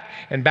load back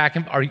and back.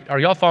 Are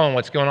y'all following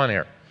what's going on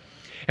here?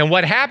 And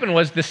what happened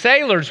was the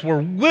sailors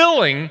were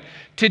willing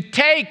to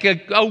take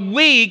a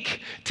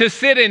week to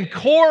sit in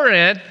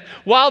Corinth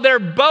while their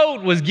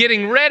boat was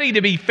getting ready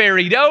to be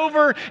ferried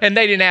over, and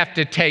they didn't have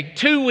to take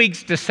 2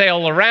 weeks to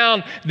sail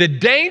around the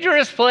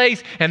dangerous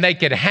place, and they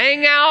could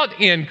hang out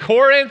in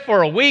Corinth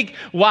for a week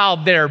while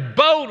their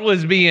boat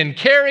was being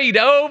carried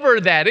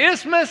over that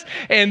isthmus,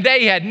 and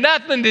they had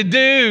nothing to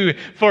do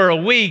for a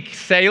week.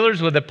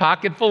 Sailors with a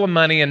pocket full of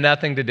money and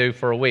nothing to do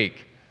for a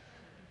week.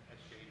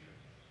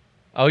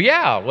 Oh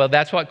yeah, well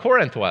that's what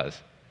Corinth was.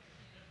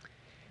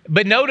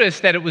 But notice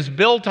that it was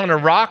built on a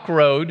rock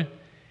road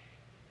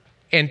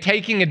and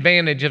taking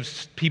advantage of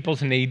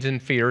people's needs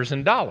and fears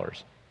and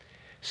dollars.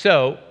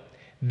 So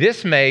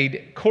this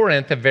made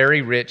Corinth a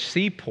very rich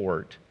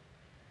seaport,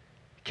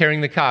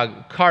 carrying the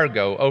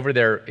cargo over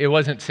there. It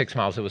wasn't 6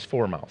 miles, it was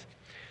 4 miles.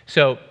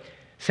 So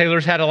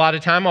sailors had a lot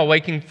of time while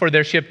waiting for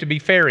their ship to be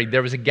ferried.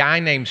 There was a guy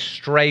named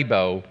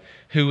Strabo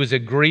who was a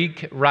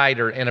Greek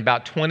writer in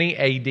about 20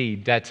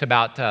 AD. That's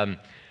about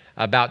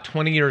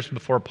 20 years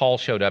before Paul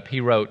showed up.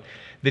 He wrote,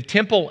 "The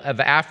temple of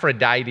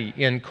Aphrodite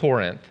in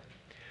Corinth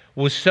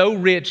was so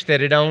rich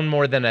that it owned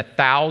more than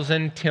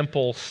 1,000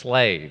 temple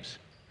slaves.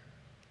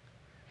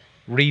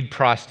 reed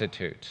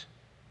prostitutes.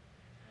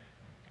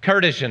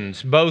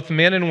 Courtesans, both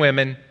men and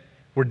women,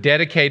 were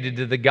dedicated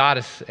to the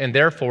goddess, and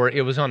therefore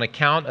it was on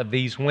account of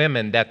these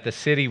women that the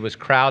city was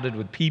crowded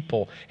with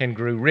people and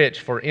grew rich.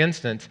 For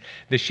instance,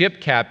 the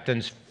ship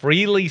captains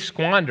freely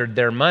squandered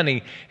their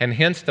money, and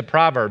hence the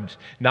proverbs,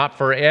 not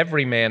for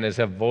every man is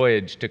a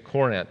voyage to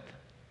Corinth.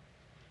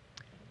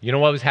 You know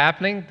what was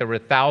happening? There were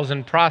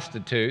 1,000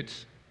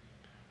 prostitutes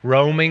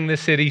roaming the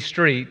city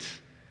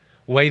streets,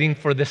 waiting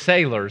for the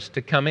sailors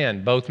to come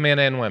in, both men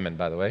and women,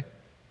 by the way.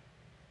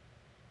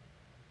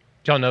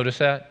 Did y'all notice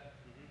that?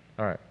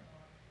 All right.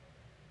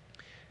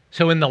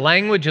 So in the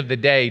language of the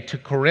day, to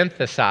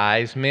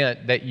Corinthicize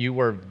meant that you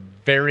were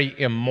very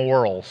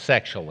immoral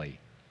sexually.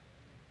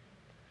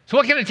 So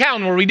what kind of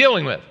town were we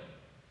dealing with?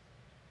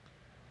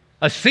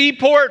 A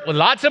seaport with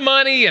lots of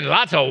money and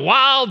lots of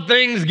wild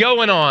things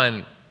going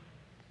on.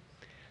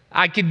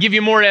 I could give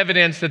you more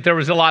evidence that there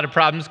was a lot of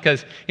problems,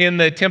 because in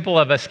the temple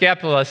of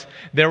Asclepius,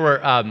 there were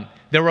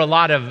a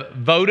lot of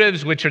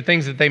votives, which are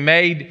things that they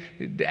made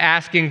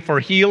asking for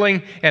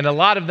healing, and a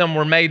lot of them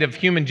were made of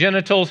human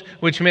genitals,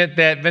 which meant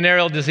that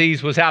venereal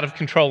disease was out of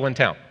control in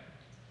town.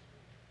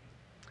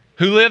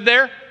 Who lived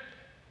there?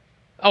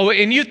 Oh,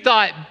 and you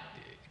thought,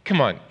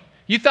 come on,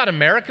 you thought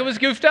America was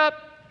goofed up?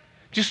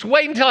 Just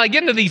wait until I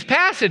get into these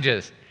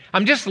passages.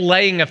 I'm just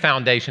laying a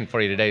foundation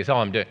for you today is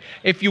all I'm doing.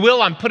 If you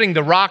will, I'm putting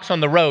the rocks on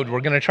the road we're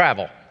going to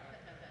travel.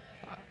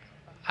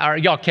 Are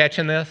y'all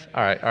catching this?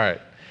 All right.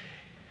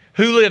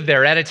 Who lived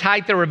there? At its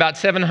height, there were about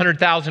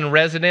 700,000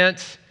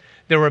 residents.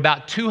 There were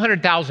about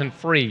 200,000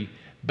 free,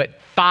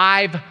 but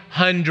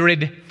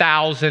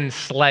 500,000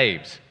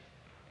 slaves.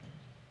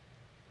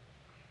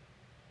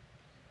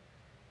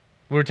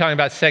 We were talking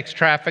about sex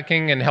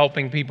trafficking and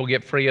helping people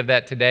get free of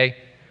that today.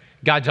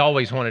 God's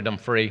always wanted them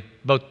free,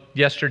 both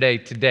yesterday,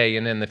 today,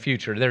 and in the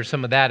future. There's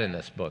some of that in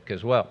this book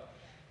as well.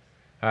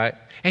 All right?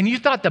 And you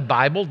thought the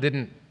Bible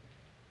didn't,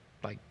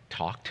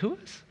 talk to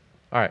us?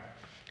 All right.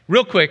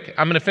 Real quick,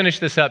 I'm going to finish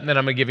this up, and then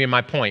I'm going to give you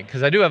my point,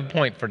 because I do have a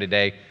point for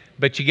today,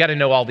 but you got to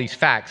know all these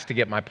facts to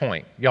get my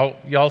point.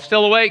 Y'all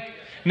still awake?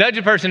 Nudge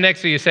the person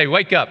next to you, say,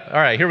 wake up. All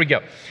right, here we go.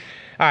 All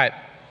right.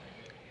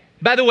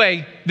 By the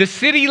way, the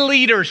city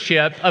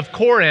leadership of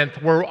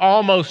Corinth were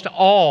almost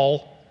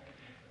all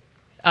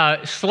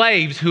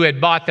slaves who had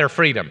bought their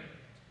freedom.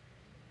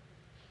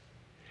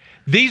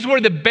 These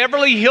were the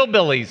Beverly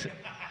Hillbillies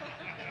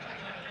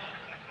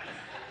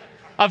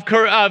of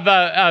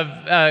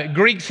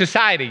Greek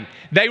society.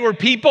 They were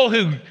people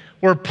who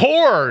were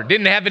poor,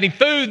 didn't have any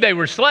food, they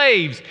were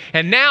slaves.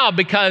 And now,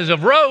 because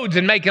of roads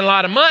and making a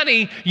lot of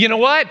money, you know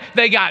what?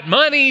 They got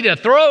money to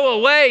throw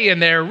away,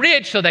 and they're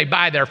rich, so they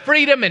buy their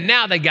freedom, and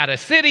now they got a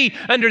city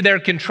under their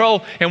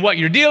control. And what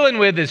you're dealing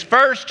with is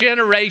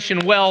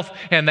first-generation wealth,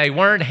 and they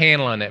weren't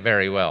handling it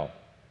very well.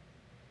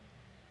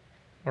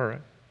 All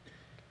right.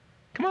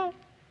 Come on.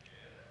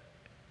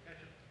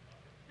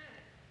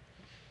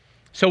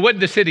 So what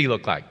did the city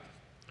look like?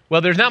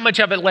 Well, there's not much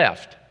of it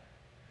left.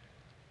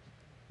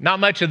 Not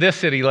much of this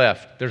city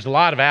left. There's a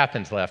lot of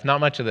Athens left.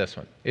 Not much of this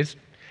one.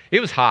 It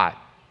was hot.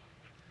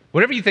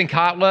 Whatever you think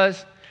hot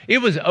was, it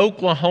was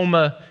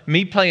Oklahoma,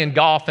 me playing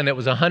golf, and it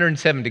was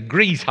 107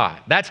 degrees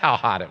hot. That's how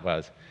hot it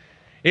was.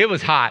 It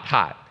was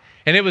hot.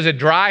 And it was a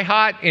dry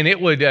hot, and it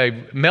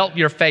would melt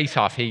your face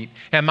off heat.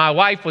 And my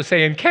wife was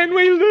saying, "Can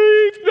we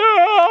leave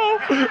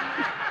now?"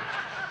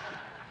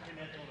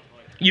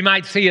 You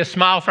might see a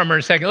smile from her in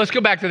a second. Let's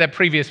go back to that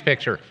previous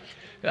picture.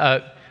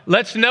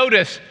 Let's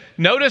notice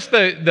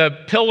the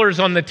pillars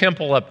on the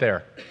temple up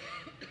there.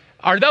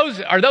 Are those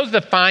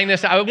the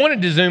finest? I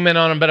wanted to zoom in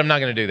on them, but I'm not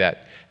going to do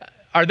that.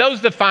 Are those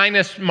the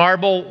finest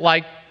marble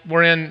like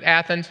we're in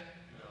Athens?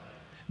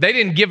 They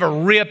didn't give a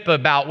rip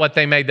about what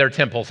they made their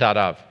temples out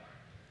of.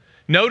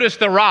 Notice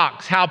the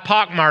rocks, how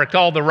pockmarked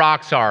all the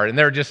rocks are. And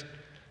they're just,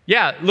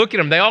 look at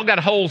them. They all got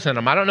holes in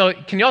them. I don't know.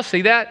 Can y'all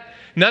see that?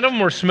 None of them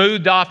were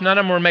smoothed off. None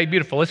of them were made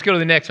beautiful. Let's go to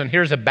the next one.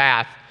 Here's a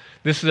bath.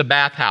 This is a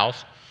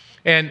bathhouse.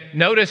 And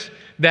notice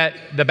that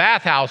the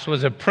bathhouse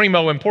was of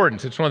primo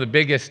importance. It's one of the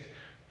biggest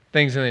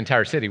things in the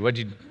entire city.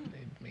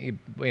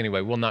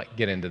 Anyway, we'll not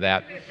get into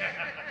that,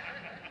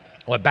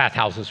 what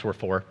bathhouses were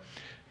for.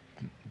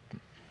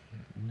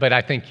 But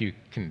I think you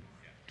can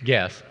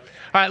guess.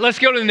 All right, let's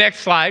go to the next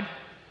slide.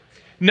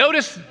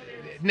 Notice,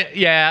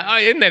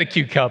 isn't that a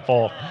cute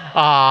couple?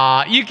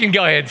 You can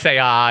go ahead and say,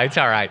 it's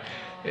all right.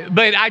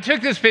 But I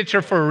took this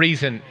picture for a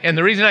reason. And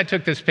the reason I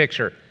took this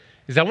picture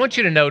is I want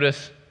you to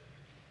notice,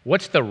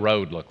 what's the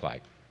road look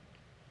like?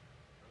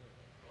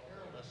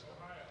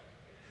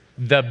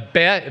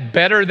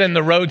 Better than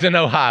the roads in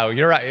Ohio.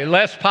 You're right.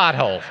 Less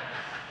potholes.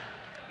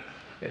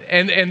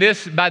 And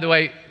this, by the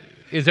way,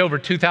 is over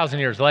 2,000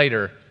 years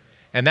later,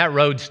 and that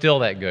road's still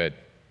that good.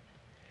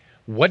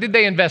 What did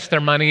they invest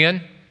their money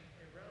in?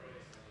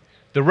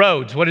 The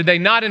roads. What did they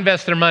not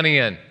invest their money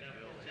in?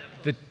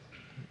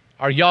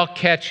 Are y'all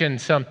catching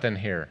something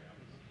here?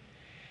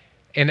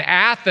 In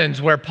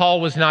Athens, where Paul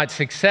was not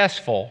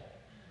successful,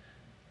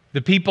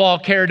 the people all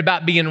cared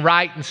about being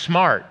right and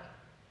smart.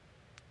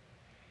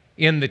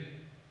 In the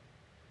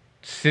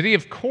city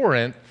of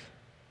Corinth,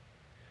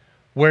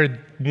 where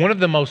one of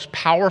the most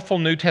powerful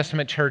New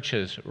Testament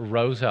churches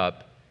rose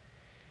up.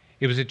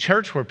 It was a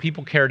church where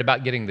people cared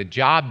about getting the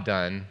job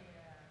done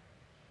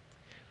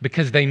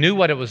because they knew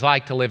what it was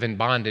like to live in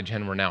bondage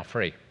and were now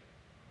free.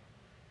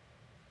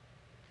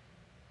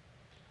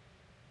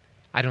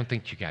 I don't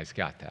think you guys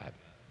got that.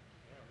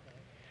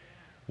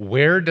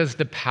 Where does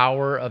the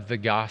power of the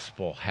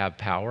gospel have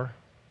power?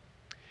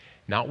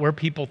 Not where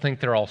people think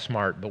they're all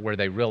smart, but where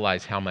they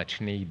realize how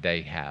much need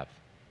they have.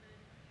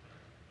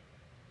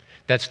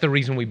 That's the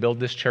reason we build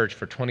this church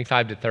for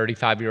 25 to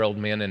 35-year-old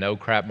men in oh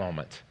crap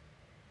moments.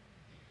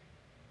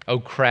 Oh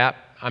crap,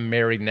 I'm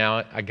married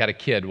now, I got a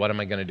kid, what am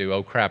I going to do?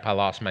 Oh crap, I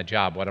lost my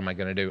job, what am I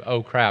going to do?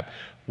 Oh crap,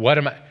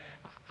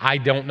 I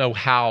don't know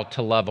how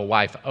to love a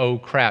wife. Oh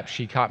crap,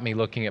 she caught me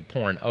looking at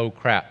porn. Oh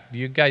crap.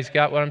 You guys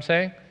got what I'm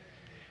saying?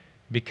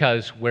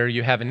 Because where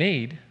you have a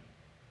need,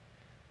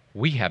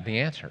 we have the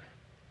answer.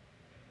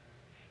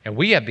 And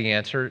we have the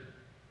answer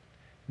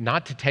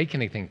not to take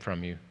anything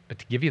from you, but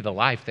to give you the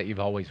life that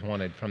you've always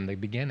wanted from the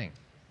beginning.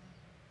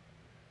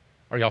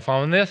 Are y'all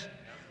following this?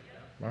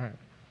 All right.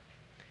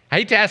 I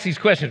hate to ask these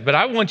questions, but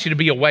I want you to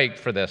be awake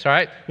for this, all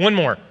right? One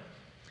more.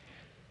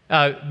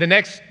 The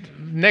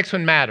next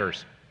one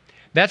matters.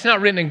 That's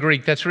not written in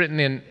Greek, that's written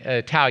in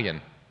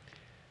Italian.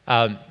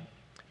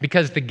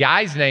 Because the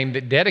guy's name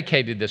that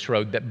dedicated this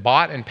road, that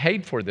bought and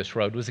paid for this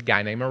road, was a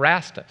guy named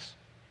Erastus.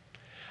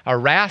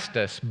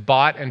 Erastus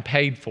bought and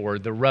paid for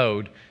the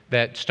road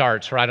that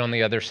starts right on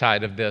the other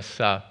side of this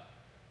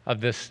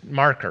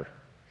marker.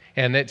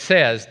 And it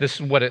says, this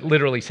is what it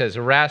literally says,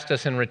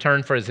 Erastus in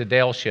return for his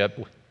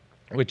aedileship,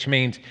 which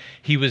means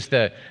he was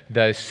the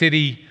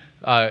city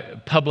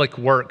public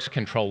works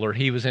controller.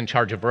 He was in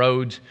charge of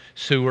roads,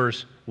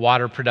 sewers,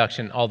 water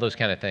production, all those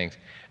kind of things.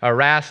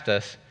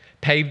 Erastus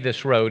paved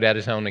this road at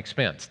his own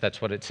expense.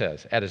 That's what it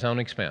says, at his own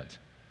expense.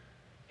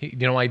 You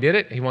know why he did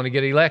it? He wanted to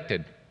get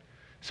elected.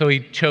 So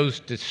he chose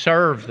to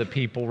serve the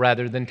people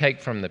rather than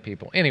take from the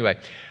people. Anyway,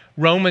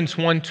 Romans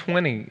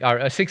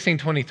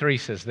 16:23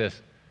 says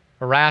this.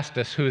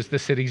 Erastus, who is the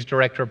city's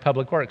director of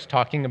public works,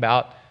 talking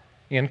about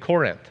in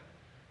Corinth.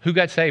 Who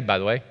got saved, by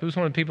the way? Who's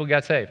one of the people who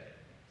got saved?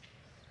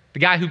 The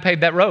guy who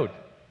paved that road.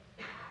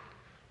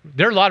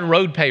 There are a lot of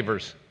road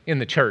pavers in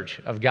the church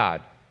of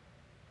God.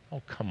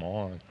 Oh, come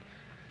on.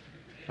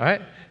 All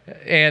right?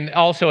 And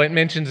also it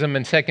mentions them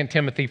in 2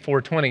 Timothy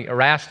 4:20.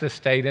 Erastus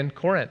stayed in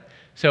Corinth.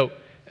 So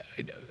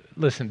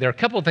listen, there are a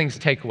couple of things to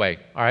take away,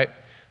 all right?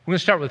 We're going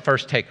to start with the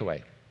first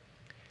takeaway.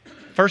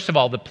 First of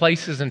all, the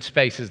places and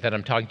spaces that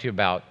I'm talking to you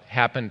about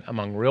happened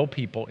among real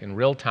people in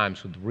real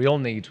times with real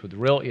needs, with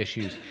real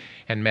issues,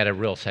 and met a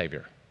real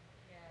Savior.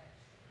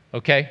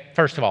 Okay?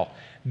 First of all,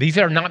 these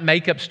are not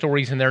make-up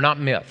stories and they're not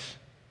myths.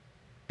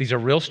 These are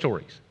real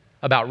stories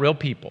about real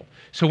people.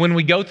 So when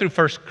we go through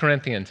 1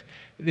 Corinthians,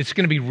 it's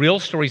going to be real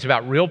stories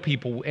about real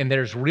people, and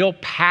there's real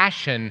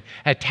passion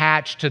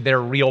attached to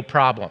their real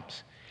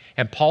problems.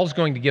 And Paul's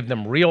going to give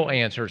them real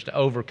answers to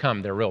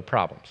overcome their real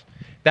problems.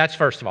 That's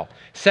first of all.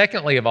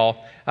 Secondly of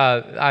all,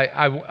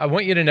 I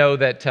want you to know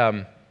that,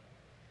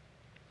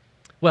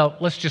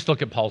 let's just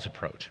look at Paul's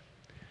approach.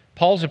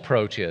 Paul's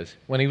approach is,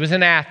 when he was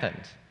in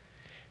Athens,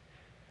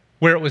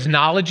 where it was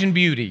knowledge and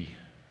beauty.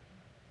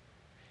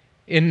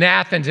 In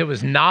Athens, it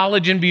was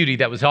knowledge and beauty.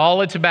 That was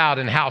all it's about,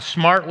 and how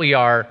smart we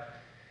are,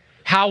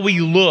 how we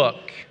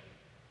look,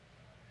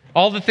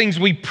 all the things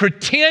we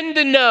pretend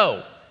to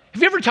know.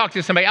 Have you ever talked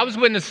to somebody? I was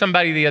with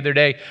somebody the other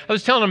day. I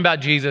was telling them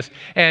about Jesus,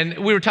 and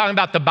we were talking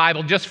about the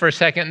Bible just for a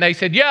second, and they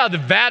said, yeah, the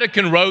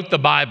Vatican wrote the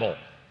Bible.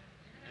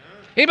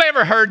 Anybody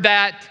ever heard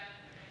that?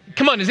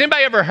 Come on, has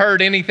anybody ever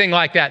heard anything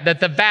like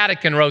that the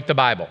Vatican wrote the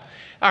Bible?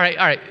 All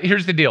right,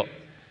 here's the deal.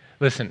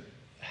 Listen,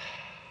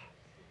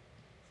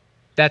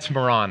 that's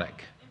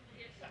moronic.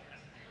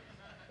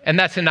 And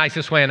that's the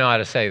nicest way I know how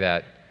to say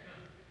that.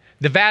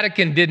 The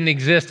Vatican didn't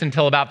exist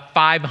until about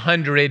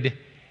 500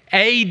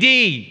 AD.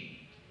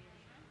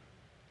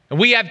 And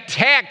we have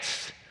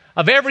texts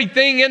of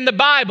everything in the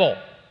Bible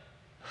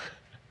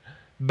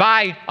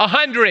by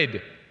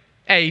 100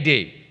 AD.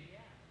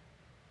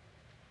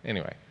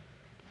 Anyway.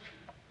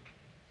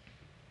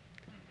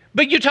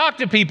 But you talk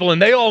to people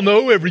and they all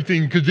know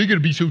everything because they're going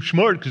to be so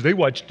smart because they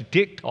watch the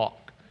TikTok.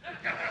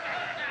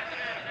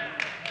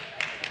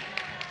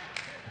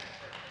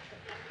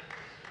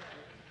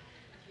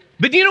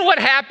 But do you know what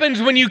happens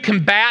when you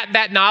combat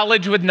that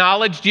knowledge with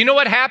knowledge? Do you know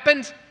what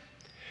happens?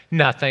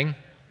 Nothing.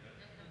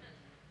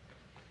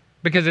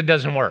 Because it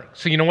doesn't work.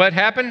 So you know what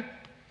happened?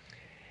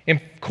 In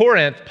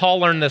Corinth,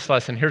 Paul learned this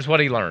lesson. Here's what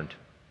he learned.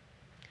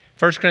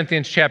 1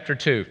 Corinthians chapter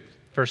 2,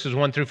 verses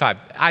 1 through 5.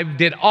 I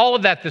did all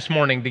of that this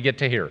morning to get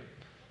to here.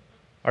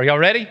 Are y'all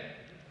ready?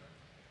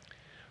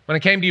 When I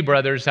came to you,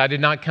 brothers, I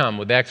did not come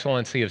with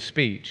excellency of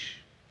speech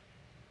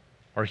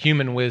or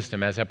human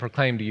wisdom as I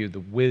proclaimed to you the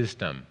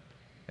wisdom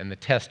and the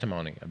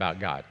testimony about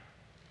God.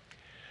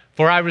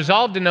 For I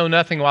resolved to know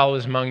nothing while I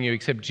was among you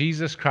except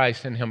Jesus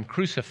Christ and Him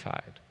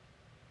crucified,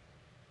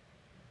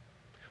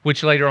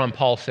 which later on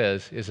Paul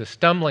says is a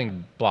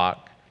stumbling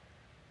block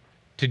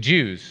to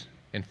Jews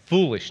and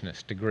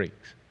foolishness to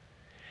Greeks.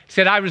 He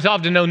said, I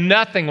resolved to know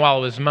nothing while I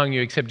was among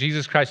you except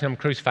Jesus Christ and Him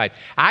crucified.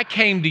 I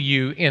came to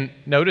you in,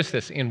 notice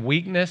this, in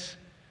weakness,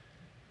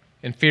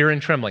 in fear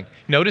and trembling.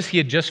 Notice he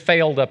had just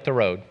failed up the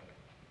road.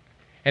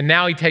 And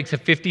now he takes a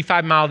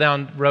 55-mile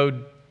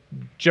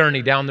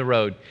journey down the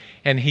road.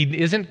 And he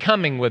isn't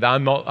coming with,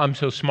 I'm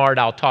so smart,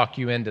 I'll talk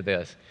you into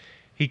this.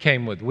 He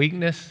came with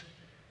weakness,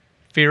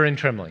 fear, and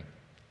trembling.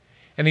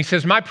 And he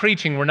says, my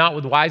preaching were not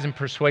with wise and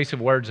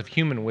persuasive words of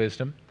human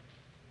wisdom,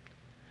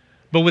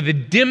 but with a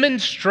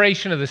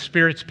demonstration of the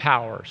Spirit's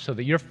power, so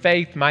that your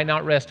faith might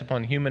not rest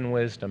upon human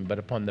wisdom, but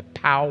upon the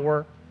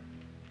power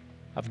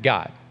of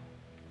God.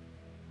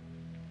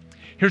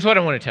 Here's what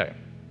I want to tell you.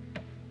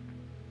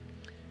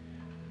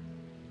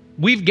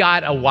 We've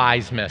got a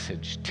wise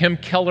message. Tim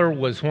Keller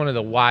was one of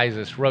the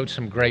wisest, wrote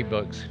some great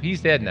books. He's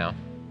dead now.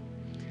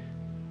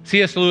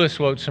 C.S. Lewis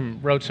wrote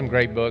some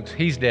great books.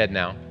 He's dead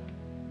now.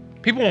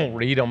 People won't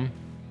read them.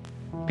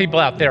 People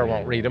out there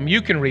won't read them.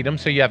 You can read them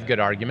so you have good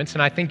arguments,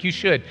 and I think you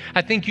should.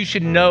 I think you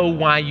should know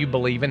why you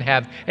believe and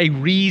have a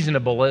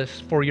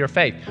reasonableness for your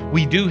faith.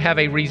 We do have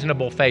a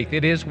reasonable faith.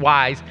 It is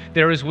wise.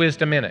 There is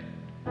wisdom in it.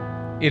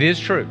 It is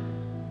true.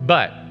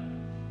 But,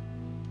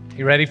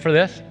 you ready for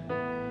this?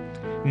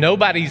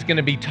 Nobody's going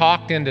to be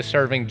talked into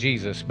serving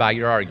Jesus by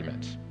your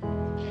arguments.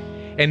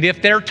 And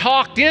if they're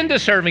talked into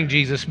serving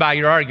Jesus by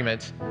your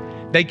arguments,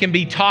 they can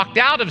be talked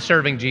out of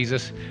serving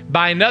Jesus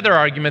by another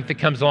argument that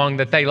comes along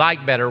that they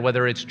like better,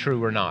 whether it's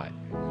true or not.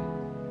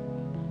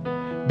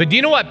 But do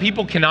you know what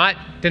people cannot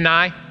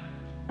deny?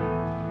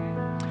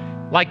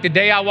 Like the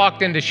day I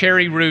walked into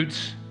Sherry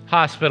Root's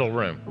hospital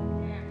room.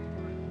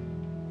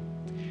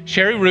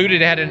 Sherry Root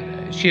had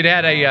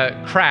had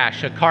a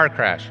car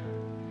crash.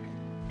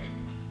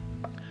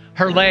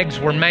 Her legs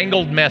were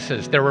mangled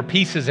messes. There were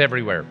pieces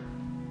everywhere.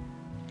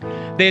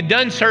 They had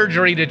done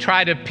surgery to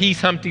try to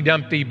piece Humpty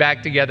Dumpty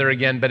back together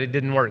again, but it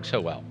didn't work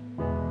so well.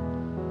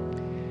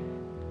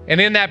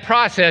 And in that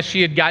process,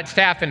 she had got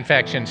staph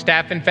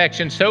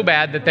infection so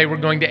bad that they were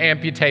going to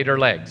amputate her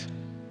legs.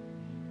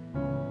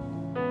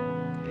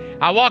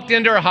 I walked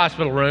into her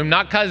hospital room,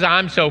 not because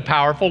I'm so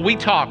powerful. We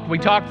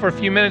talked for a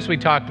few minutes. We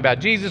talked about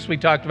Jesus. We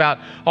talked about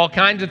all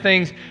kinds of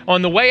things.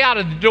 On the way out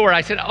of the door, I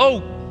said,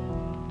 oh,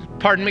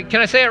 pardon me, can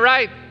I say it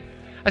right?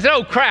 I said,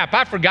 oh crap,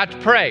 I forgot to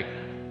pray.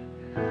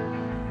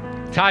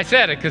 That's how I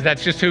said it, because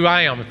that's just who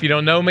I am. If you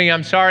don't know me,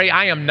 I'm sorry.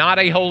 I am not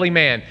a holy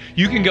man.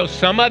 You can go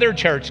some other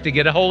church to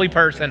get a holy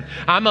person.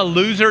 I'm a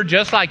loser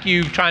just like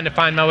you trying to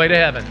find my way to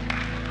heaven.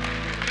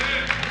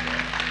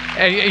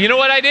 And you know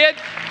what I did?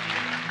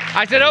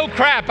 I said, oh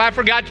crap, I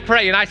forgot to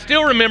pray. And I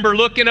still remember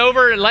looking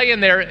over and laying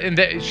there,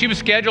 and she was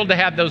scheduled to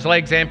have those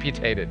legs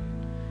amputated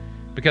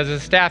because of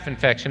the staph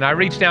infection. I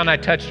reached down, I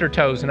touched her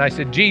toes, and I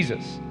said,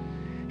 Jesus,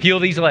 heal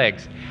these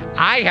legs.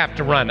 I have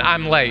to run.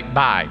 I'm late.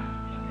 Bye.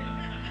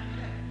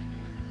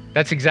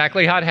 That's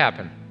exactly how it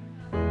happened.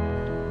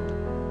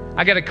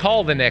 I got a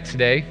call the next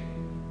day.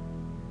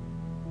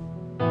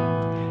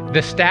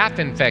 The staph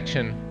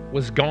infection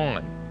was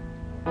gone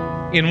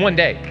in one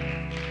day.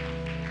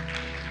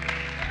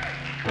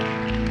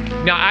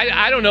 Now,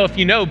 I don't know if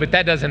you know, but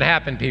that doesn't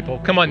happen, people.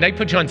 Come on, they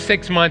put you on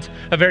 6 months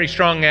of very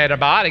strong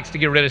antibiotics to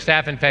get rid of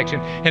staph infection,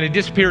 and it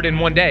disappeared in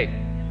one day.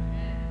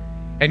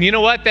 And you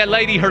know what? That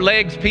lady, her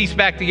legs pieced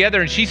back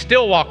together, and she's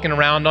still walking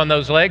around on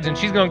those legs, and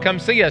she's going to come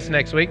see us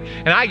next week,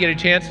 and I get a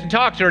chance to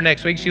talk to her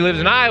next week. She lives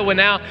in Iowa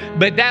now,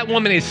 but that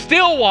woman is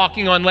still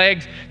walking on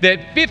legs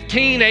that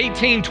 15,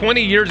 18,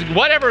 20 years,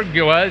 whatever it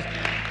was,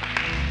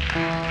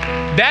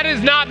 that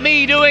is not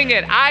me doing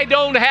it. I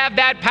don't have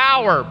that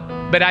power.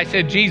 But I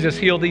said, Jesus,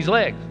 heal these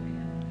legs.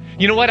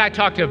 You know what? I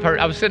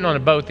was sitting on a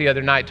boat the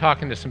other night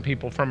talking to some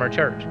people from our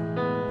church,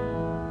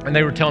 and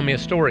they were telling me a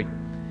story.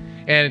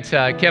 And it's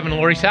Kevin and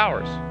Lori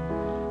Sowers.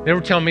 They were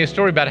telling me a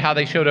story about how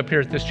they showed up here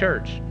at this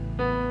church.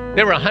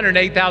 They were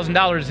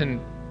 $108,000 and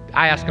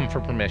I asked them for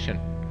permission.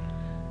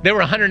 They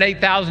were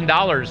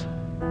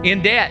 $108,000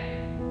 in debt.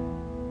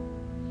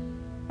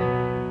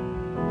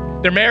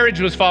 Their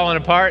marriage was falling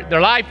apart.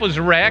 Their life was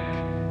a wreck.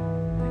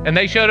 And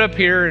they showed up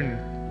here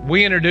and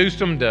we introduced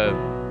them to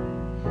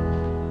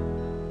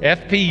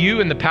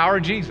FPU and the power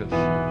of Jesus.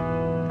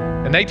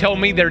 And they told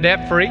me they're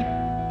debt-free.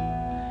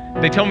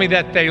 They told me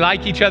that they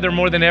like each other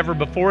more than ever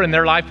before and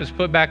their life is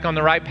put back on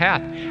the right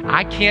path.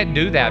 I can't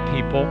do that,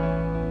 people.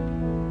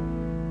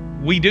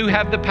 We do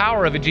have the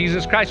power of a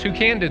Jesus Christ who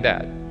can do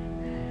that.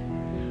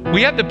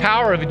 We have the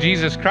power of a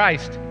Jesus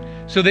Christ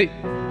so that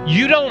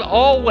you don't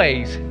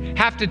always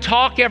have to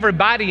talk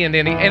everybody into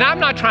anything. And I'm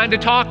not trying to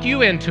talk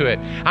you into it.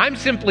 I'm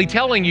simply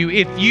telling you,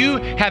 if you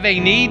have a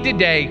need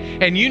today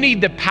and you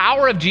need the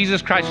power of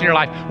Jesus Christ in your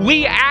life,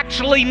 we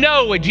actually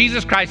know a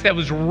Jesus Christ that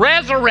was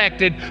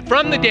resurrected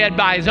from the dead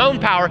by his own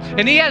power,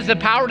 and he has the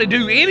power to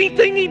do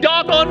anything he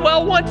doggone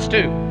well wants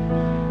to.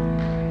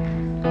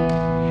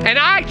 And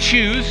I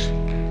choose,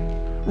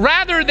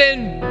 rather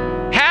than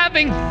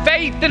having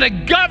faith in a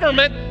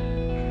government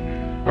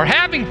or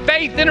having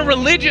faith in a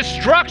religious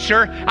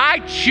structure, I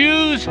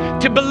choose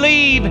to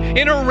believe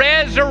in a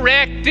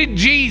resurrected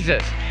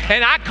Jesus.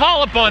 And I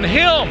call upon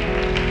him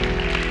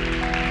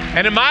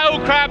And in my oh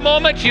crap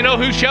moments, you know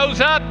who shows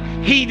up?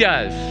 He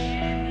does.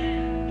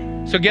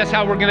 So guess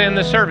how we're going to end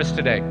the service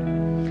today?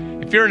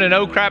 If you're in an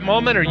oh crap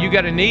moment, or you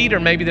got a need, or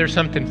maybe there's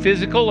something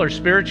physical or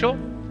spiritual,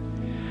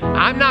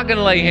 I'm not going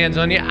to lay hands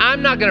on you.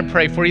 I'm not going to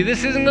pray for you.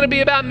 This isn't going to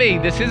be about me.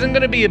 This isn't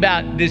going to be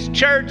about this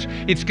church.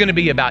 It's going to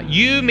be about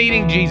you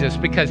meeting Jesus,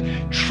 because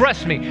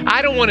trust me,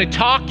 I don't want to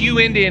talk you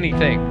into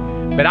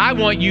anything, but I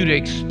want you to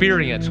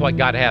experience what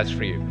God has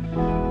for you.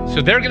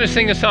 So they're going to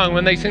sing a song.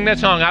 When they sing that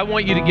song, I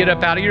want you to get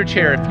up out of your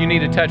chair if you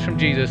need a touch from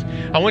Jesus.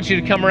 I want you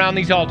to come around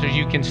these altars.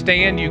 You can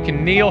stand, you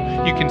can kneel,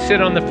 you can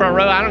sit on the front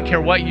row. I don't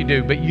care what you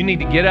do, but you need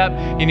to get up.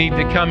 You need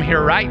to come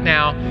here right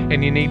now,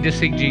 and you need to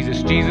seek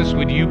Jesus. Jesus,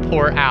 would you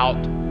pour out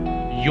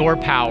your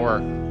power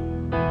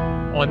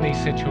on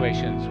these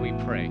situations, we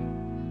pray.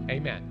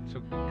 Amen.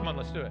 So come on,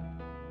 let's do it.